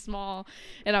really small,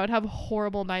 and I would have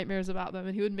horrible nightmares about them,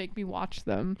 and he would make me watch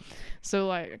them. So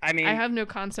like, I mean, I have no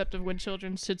concept of when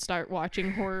children should start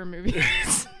watching horror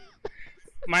movies.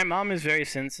 my mom is very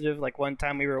sensitive. Like one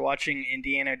time we were watching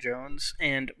Indiana Jones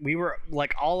and we were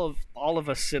like all of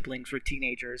us siblings were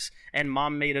teenagers and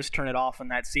mom made us turn it off in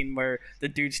that scene where the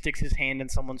dude sticks his hand in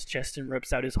someone's chest and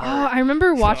rips out his Oh, heart. I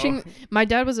remember watching. My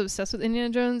dad was obsessed with Indiana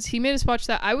Jones. He made us watch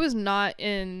that. I was not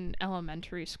in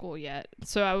elementary school yet,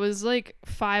 so I was like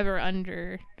 5 or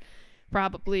under,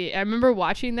 probably. I remember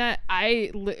watching that.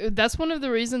 That's one of the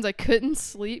reasons I couldn't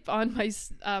sleep on my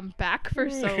back for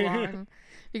so long.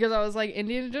 Because I was like,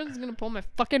 Indiana Jones is going to pull my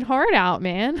fucking heart out,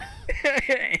 man.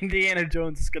 Indiana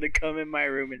Jones is gonna come in my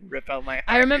room and rip out my heart.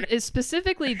 I remember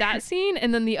specifically that scene,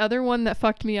 and then the other one that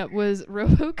fucked me up was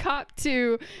RoboCop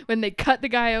 2 when they cut the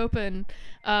guy open.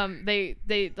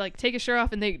 They like take his shirt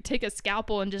off and they take a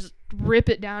scalpel and just rip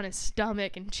it down his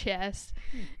stomach and chest.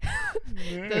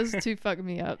 Those two fucked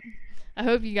me up. I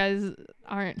hope you guys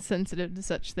aren't sensitive to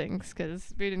such things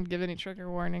because we didn't give any trigger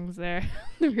warnings there.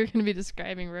 We were going to be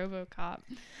describing RoboCop.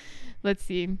 Let's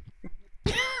see.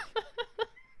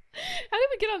 How did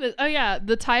we get on this? Oh yeah,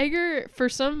 the tiger for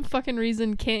some fucking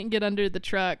reason can't get under the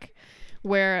truck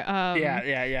where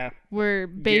yeah. where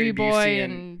Gary Baby Boy Busey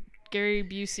and Gary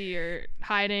Busey are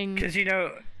hiding. Because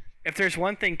if there's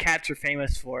one thing cats are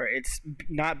famous for, it's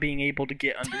not being able to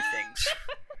get under things.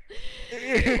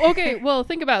 Okay, well,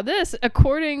 think about this.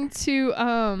 According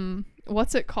to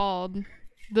what's it called?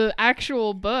 The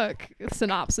actual book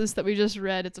synopsis that we just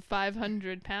read, it's a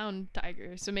 500-pound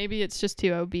tiger. So maybe it's just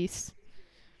too obese.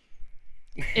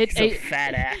 It's a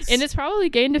fat ass. And it's probably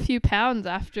gained a few pounds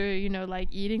after, like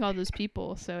eating all those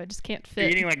people. So it just can't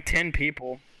fit. Eating like 10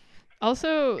 people.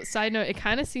 Also, side note, it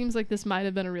kind of seems like this might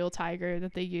have been a real tiger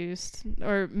that they used.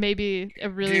 Or maybe a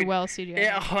really well CGI.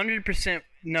 Yeah, 100%.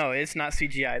 No, it's not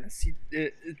CGI.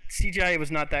 CGI was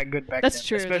not that good back then. That's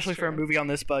true. Especially for a movie on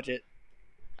this budget.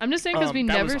 I'm just saying because we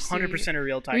that never was 100% a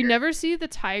real tiger. We never see the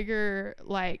tiger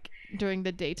like during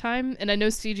the daytime, and I know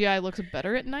CGI looks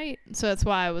better at night, so that's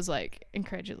why I was like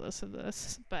incredulous of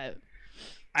this. But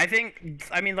I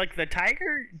mean, like the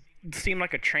tiger seemed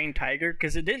like a trained tiger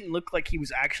because it didn't look like he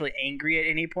was actually angry at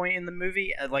any point in the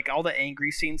movie. Like all the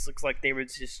angry scenes looks like they were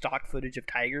just stock footage of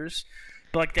tigers.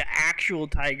 But like the actual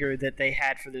tiger that they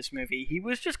had for this movie, he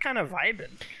was just kind of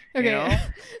vibing, okay. you know?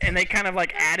 And they kind of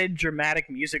like added dramatic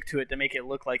music to it to make it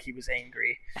look like he was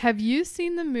angry. Have you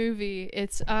seen the movie?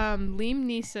 It's Liam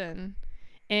Neeson,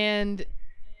 and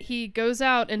he goes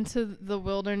out into the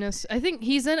wilderness. I think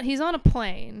he's on a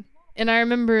plane. And I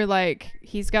remember, like,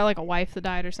 he's got, like, a wife that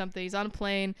died or something. He's on a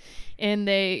plane, and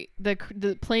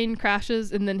the plane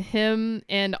crashes, and then him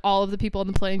and all of the people on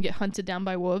the plane get hunted down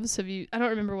by wolves. I don't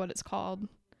remember what it's called.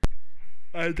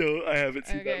 I haven't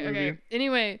seen that movie. Okay.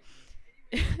 Anyway,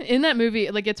 in that movie,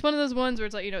 like, it's one of those ones where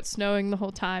it's like, it's snowing the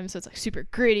whole time, so it's like super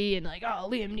gritty and like, oh,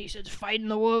 Liam Neeson's fighting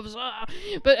the wolves. Ah.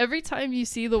 But every time you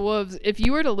see the wolves, if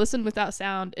you were to listen without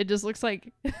sound, it just looks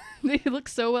like they look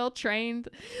so well trained.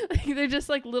 Like, they're just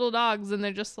like little dogs, and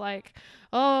they're just like,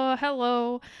 oh,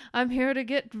 hello, I'm here to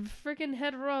get freaking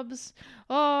head rubs.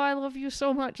 Oh, I love you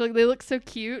so much. Like, they look so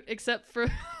cute, except for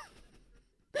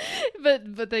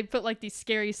but they put like these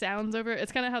scary sounds over it.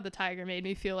 It's kind of how the tiger made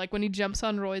me feel, like when he jumps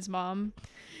on Roy's mom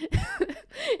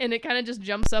and it kind of just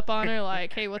jumps up on her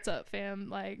like, hey, what's up, fam?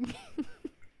 Like,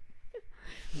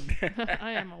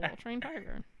 I am a well-trained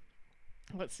tiger.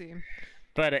 Let's see.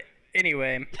 But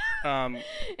anyway,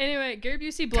 anyway, Gary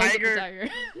Busey blows up the tiger.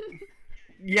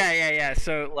 Yeah.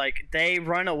 So, like, they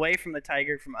run away from the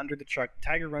tiger from under the truck. The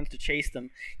tiger runs to chase them.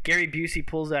 Gary Busey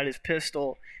pulls out his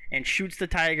pistol and shoots the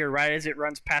tiger right as it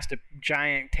runs past a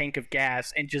giant tank of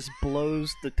gas and just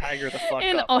blows the tiger the fuck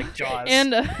up like Jaws.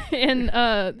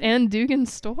 And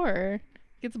Dugan's store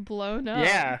gets blown up.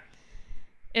 Yeah.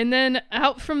 And then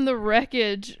out from the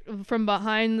wreckage from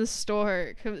behind the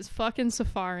store comes fucking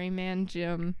Safari Man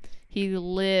Jim. He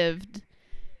lived.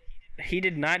 He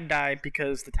did not die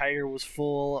because the tiger was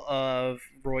full of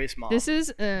Roy's mom. This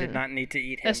is did not need to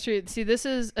eat him. That's true. See, this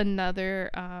is another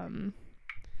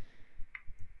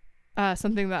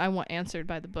something that I want answered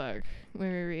by the book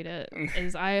when we read it.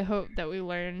 Is I hope that we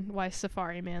learn why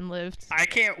Safari Man lived. I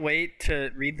can't wait to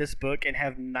read this book and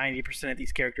have 90% of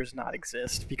these characters not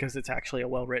exist because it's actually a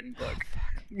well-written book.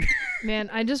 Man,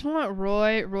 I just want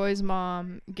Roy's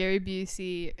mom, Gary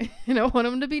Busey, and I want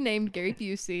him to be named Gary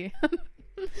Busey.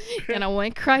 And I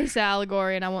want Christ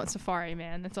allegory, and I want Safari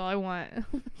Man. That's all I want.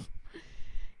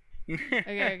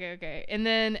 Okay. And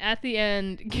then at the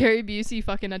end, Gary Busey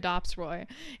fucking adopts Roy.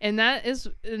 And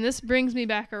this brings me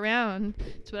back around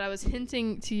to what I was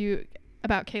hinting to you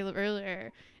about Caleb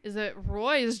earlier, is that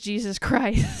Roy is Jesus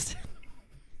Christ.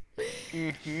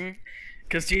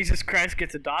 Because Jesus Christ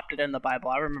gets adopted in the Bible.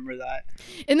 I remember that.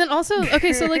 And then also,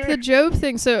 okay, so like the Job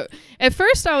thing. So at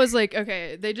first I was like,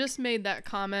 okay, they just made that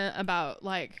comment about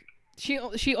like,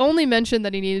 she only mentioned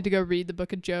that he needed to go read the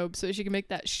book of Job so she could make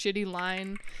that shitty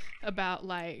line about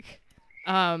like,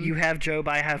 you have Job,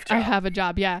 I have job. I have a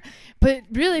job, yeah. But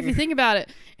really, if you think about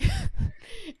it,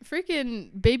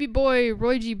 freaking baby boy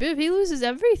Roy G. Biv, he loses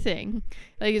everything.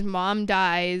 Like his mom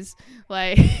dies.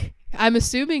 Like I'm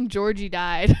assuming Georgie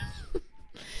died.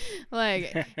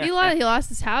 Like he lost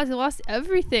his house, he lost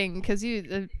everything because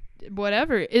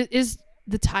whatever. Is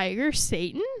the tiger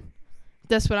Satan?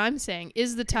 That's what I'm saying.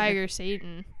 Is the tiger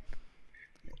Satan?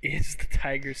 Is the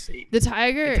tiger Satan? The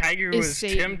tiger was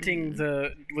Satan.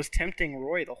 tempting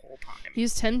Roy the whole time. He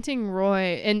was tempting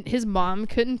Roy, and his mom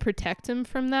couldn't protect him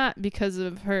from that because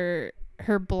of her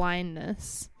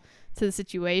blindness to the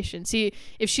situation. See,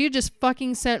 if she had just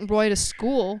fucking sent Roy to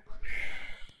school,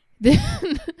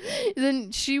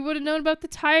 then she would have known about the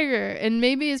tiger, and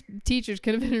maybe his teachers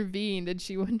could have intervened, and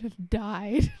she wouldn't have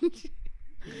died.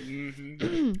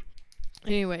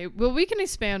 Anyway, well, we can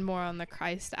expand more on the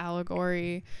Christ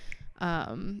allegory,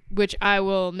 which I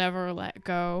will never let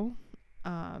go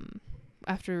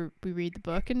after we read the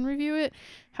book and review it.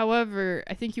 However,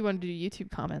 I think you want to do YouTube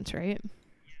comments, right?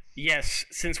 Yes,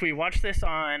 since we watched this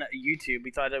on YouTube, we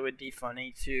thought it would be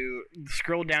funny to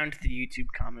scroll down to the YouTube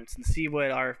comments and see what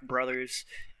our brothers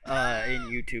in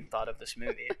YouTube thought of this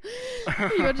movie.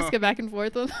 You want to just go back and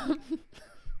forth with them?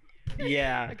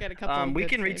 Yeah. I got a couple we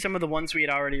can read some of the ones we had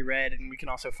already read, and we can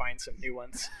also find some new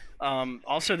ones.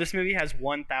 Also, this movie has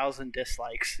 1,000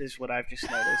 dislikes, is what I've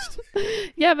just noticed.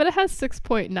 Yeah, but it has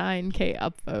 6.9k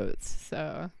upvotes,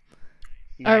 so...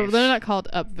 Nice. Oh, they're not called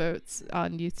upvotes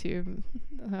on YouTube.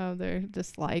 Oh, they're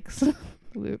dislikes.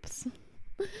 Oops.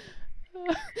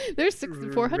 There's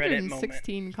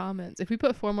 416 comments. If we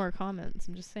put 4 more comments,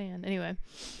 I'm just saying. Anyway.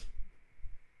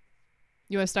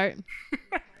 You want to start?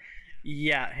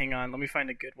 Yeah, hang on. Let me find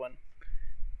a good one.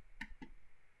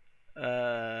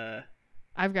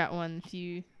 I've got one. If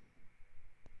you...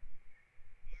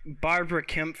 Barbara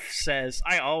Kempf says,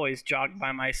 I always jog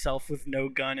by myself with no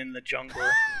gun in the jungle.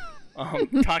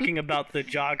 Talking about the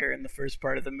jogger in the first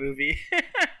part of the movie.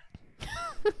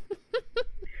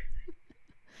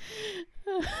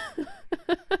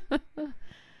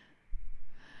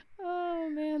 Oh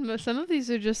man, but some of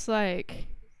these are just like,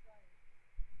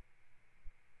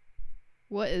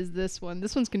 what is this one?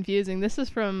 This one's confusing. This is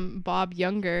from Bob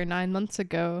Younger 9 months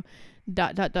ago. ...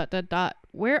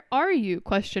 Where are you?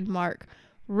 Question mark.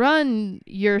 Run,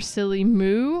 your silly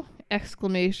moo!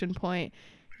 Exclamation point.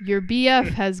 Your BF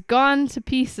has gone to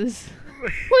pieces.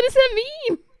 What does that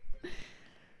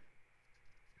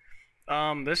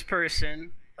mean? This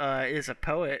person is a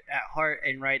poet at heart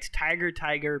and writes, Tiger,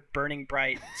 tiger, burning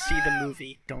bright, see the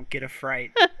movie, don't get a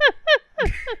fright.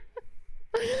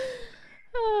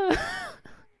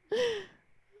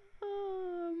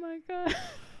 Oh my god.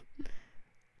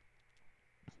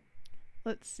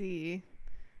 Let's see.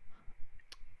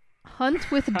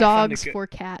 Hunt with dogs for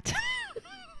cat.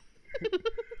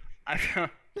 I found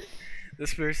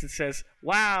this person says,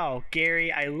 wow,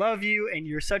 Gary, I love you and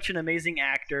you're such an amazing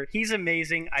actor. He's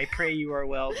amazing. I pray you are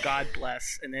well. God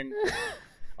bless. And then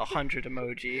 100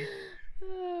 emoji.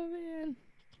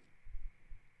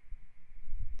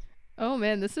 Oh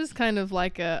man, this is kind of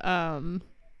like a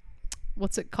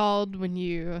what's it called when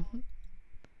you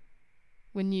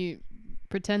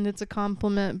pretend it's a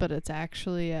compliment but it's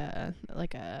actually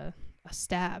like a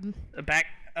stab.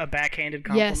 A backhanded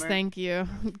compliment? Yes, thank you.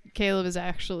 Caleb is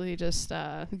actually just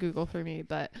Google for me,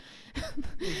 but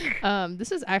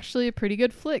this is actually a pretty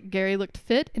good flick. Gary looked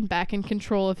fit and back in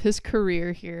control of his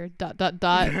career here. ...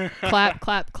 Clap,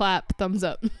 clap, clap. Thumbs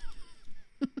up.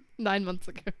 9 months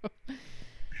ago.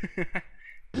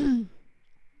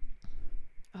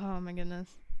 Oh my goodness.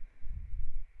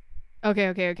 Okay.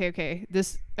 Are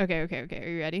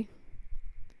you ready?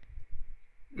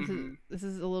 This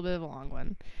is a little bit of a long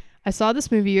one. I saw this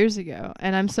movie years ago,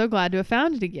 and I'm so glad to have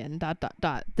found it again. ...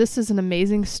 This is an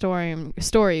amazing story.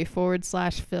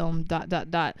 Film ...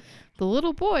 The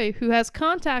little boy who has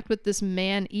contact with this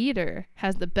man-eater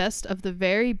has the best of the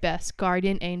very best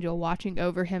guardian angel watching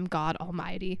over him, God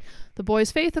Almighty. The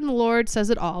boy's faith in the Lord says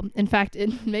it all. In fact,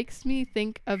 it makes me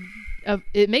think of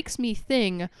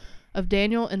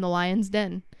Daniel in the lion's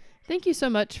den. Thank you so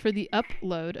much for the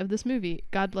upload of this movie.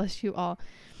 God bless you all.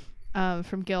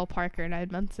 From Gail Parker 9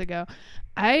 months ago.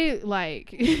 I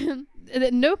like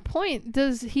at no point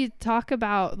does he talk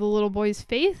about the little boy's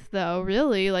faith though,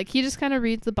 really. Like he just kind of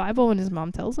reads the Bible when his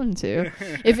mom tells him to.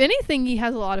 If anything, he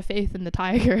has a lot of faith in the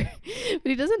tiger. But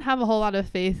he doesn't have a whole lot of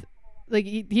faith. Like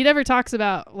he never talks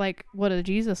about like what a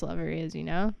Jesus lover is, you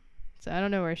know? So I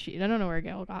don't know where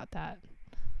Gail got that.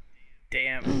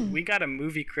 Damn, we got a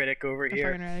movie critic over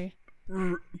here. Ready.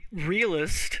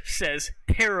 Realist says,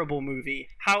 terrible movie.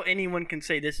 How anyone can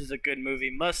say this is a good movie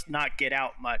must not get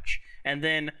out much. And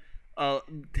then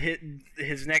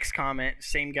his next comment,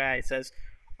 same guy, says,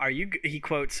 he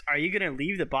quotes, "Are you going to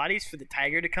leave the bodies for the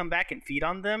tiger to come back and feed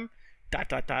on them? ...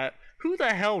 Who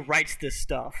the hell writes this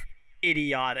stuff?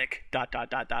 Idiotic ...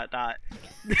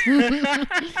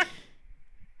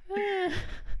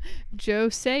 Joe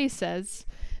Say says,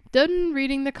 done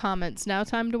reading the comments. Now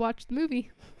time to watch the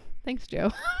movie. Thanks, Joe.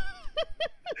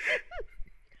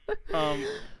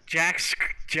 Jack's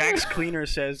Cleaner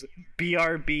says,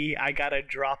 BRB, I gotta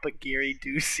drop a Gary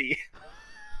Ducey.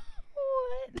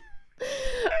 What?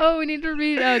 Oh, we need to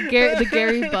read the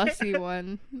Gary Busey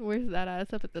one. Where's that at?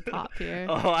 It's up at the top here.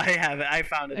 Oh, I have it. I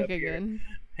found it up here. Okay, good.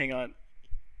 Hang on.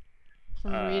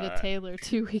 From Rita Taylor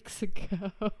 2 weeks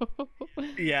ago.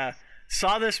 Yeah.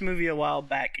 Saw this movie a while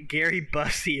back. Gary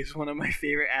Busey is one of my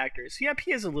favorite actors. Yep,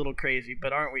 he is a little crazy,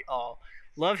 but aren't we all?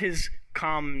 Love his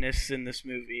calmness in this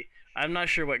movie. I'm not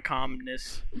sure what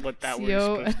that word is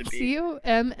supposed to be.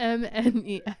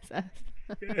 COMMNESS.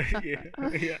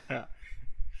 Yeah.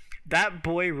 That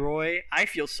boy Roy, I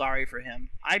feel sorry for him.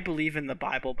 I believe in the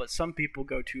Bible, but some people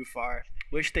go too far.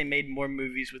 Wish they made more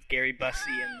movies with Gary Busey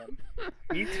in them.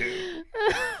 Me too.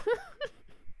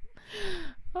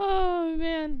 Oh,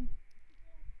 man.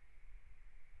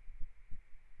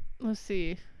 Let's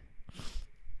see.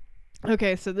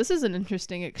 Okay, so this is an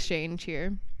interesting exchange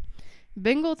here.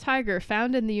 Bengal tiger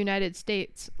found in the United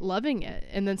States, loving it.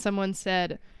 And then someone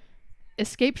said,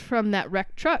 escaped from that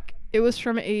wrecked truck. It was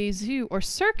from a zoo or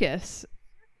circus! !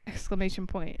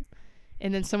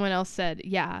 And then someone else said,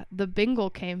 yeah, the Bengal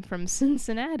came from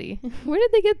Cincinnati. Where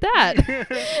did they get that?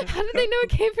 How did they know it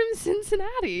came from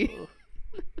Cincinnati?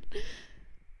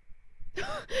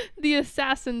 The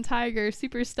assassin tiger,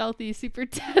 super stealthy, super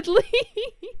deadly.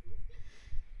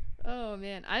 Oh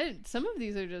man, some of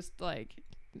these are just like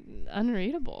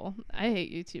unreadable. I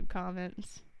hate YouTube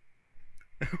comments.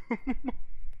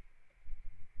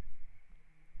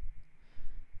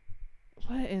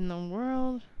 What in the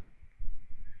world?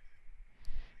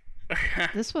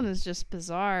 This one is just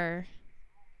bizarre.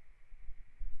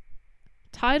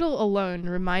 Title alone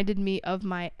reminded me of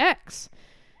my ex.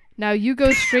 Now you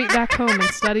go straight back home and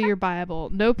study your Bible.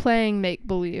 No playing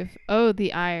make-believe. Oh,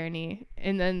 the irony.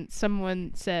 And then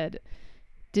someone said,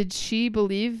 did she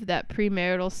believe that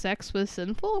premarital sex was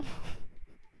sinful?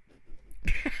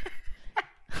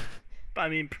 I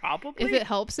mean, probably. If it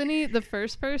helps any, the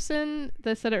first person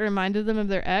that said it reminded them of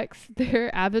their ex,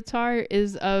 their avatar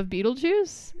is of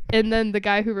Beetlejuice. And then the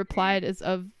guy who replied is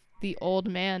of the old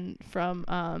man from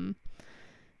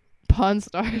Pawn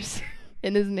Stars.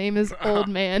 And his name is Old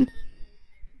Man.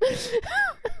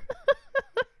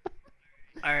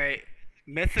 All right.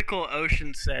 Mythical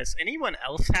Ocean says, anyone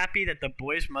else happy that the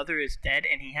boy's mother is dead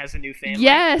and he has a new family?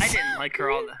 Yes. I didn't like her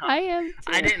all that. I am too.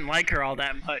 I didn't like her all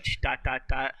that much. ...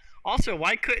 Also,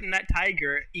 why couldn't that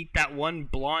tiger eat that one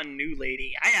blonde new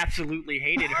lady? I absolutely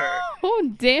hated her.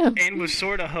 Oh, damn. And was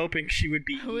sort of hoping she would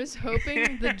be I was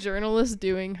hoping the journalist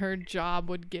doing her job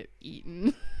would get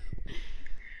eaten.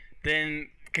 Then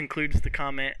concludes the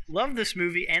comment, love this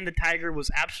movie and the tiger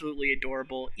was absolutely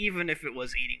adorable, even if it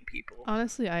was eating people.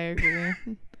 Honestly, I agree.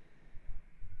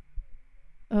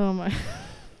 Oh my.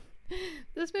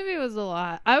 This movie was a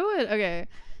lot. Okay.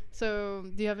 So,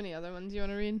 do you have any other ones you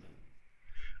want to read?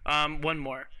 One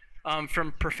more.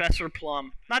 From Professor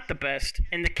Plum. Not the best.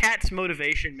 And the cat's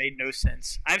motivation made no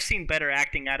sense. I've seen better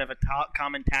acting out of a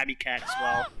common tabby cat as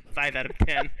well. 5 out of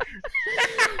 10.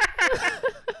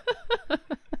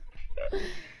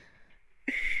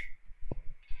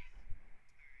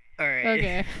 All right.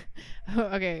 Okay.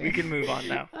 Okay. We can move on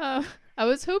now. I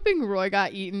was hoping Roy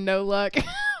got eaten. No luck.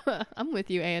 I'm with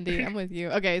you, Andy. I'm with you.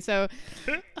 Okay, so,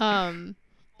 so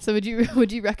would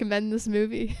you recommend this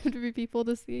movie for people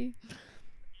to see?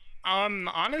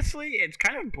 Honestly, it's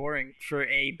kind of boring for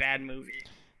a bad movie.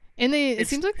 And it It's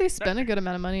seems like they spent a good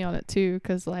amount of money on it too,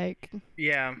 because like,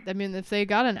 yeah, I mean, if they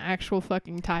got an actual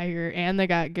fucking tiger and they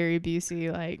got Gary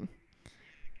Busey, like,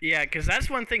 yeah, because that's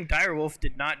one thing Direwolf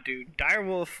did not do.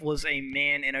 Direwolf was a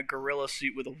man in a gorilla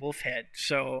suit with a wolf head.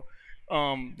 So,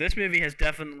 this movie has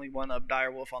definitely one up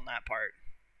Direwolf on that part.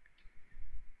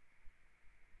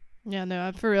 yeah,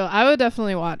 no, for real, I would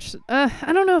definitely watch.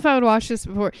 I don't know if I would watch this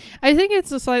before. I think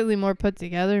it's a slightly more put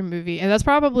together movie, and that's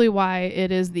probably why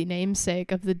it is the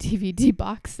namesake of the DVD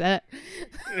box set.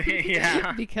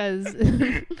 Yeah. because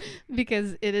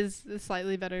because it is a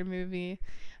slightly better movie.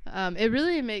 It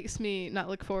really makes me not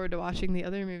look forward to watching the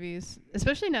other movies,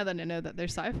 especially now that I know that they're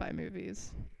sci-fi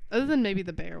movies. Other than maybe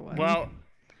the bear one. Well,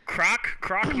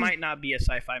 Croc might not be a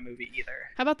sci-fi movie either.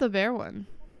 How about the bear one?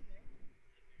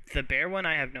 The bear one,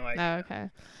 I have no idea. Oh, okay.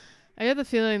 I get the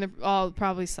feeling they're all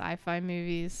probably sci-fi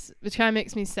movies, which kind of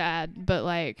makes me sad, but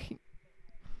like,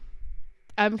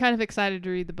 I'm kind of excited to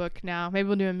read the book now. Maybe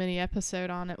we'll do a mini episode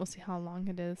on it. We'll see how long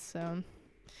it is. So,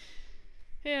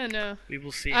 yeah, no. We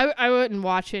will see. I wouldn't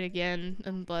watch it again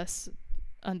unless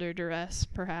under duress,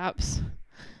 perhaps.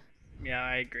 Yeah,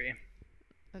 I agree.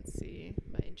 Let's see.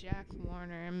 By Jack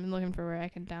Warner. I'm looking for where I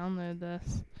can download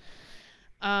this.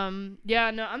 Yeah,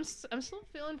 no, I'm still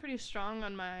feeling pretty strong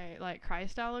on my like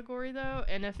Christ allegory though,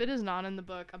 and if it is not in the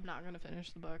book, I'm not gonna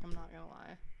finish the book. I'm not gonna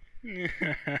lie.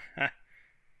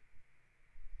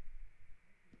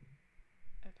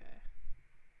 Okay.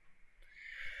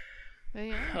 But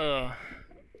yeah.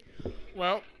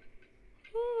 Well,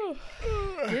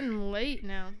 Getting late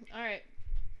now. All right.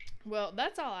 Well,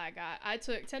 that's all I got. I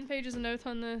took 10 pages of notes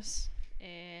on this,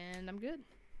 and I'm good.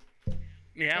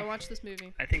 yeah. Go watch this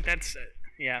movie. I think that's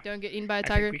yeah. Don't get eaten by a I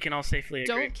tiger. think we can all safely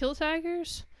agree. Don't kill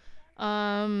tigers.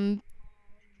 And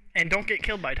don't get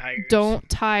killed by tigers. Don't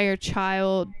tie your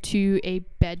child to a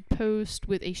bedpost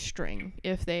with a string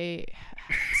if they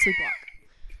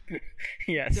sleepwalk.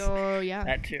 Yes. So yeah.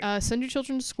 That too. Send your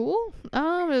children to school.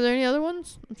 Are there any other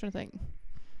ones? I'm trying to think.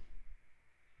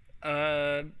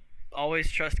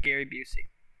 Always trust Gary Busey.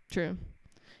 True.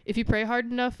 If you pray hard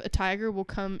enough, a tiger will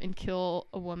come and kill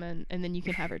a woman, and then you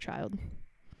can have her child.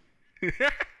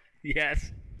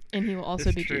 Yes. And he will also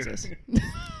It's be true. Jesus.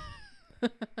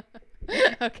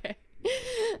 Okay.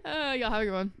 Y'all have a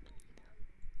good one.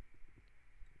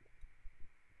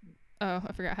 Oh,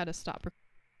 I forgot how to stop recording.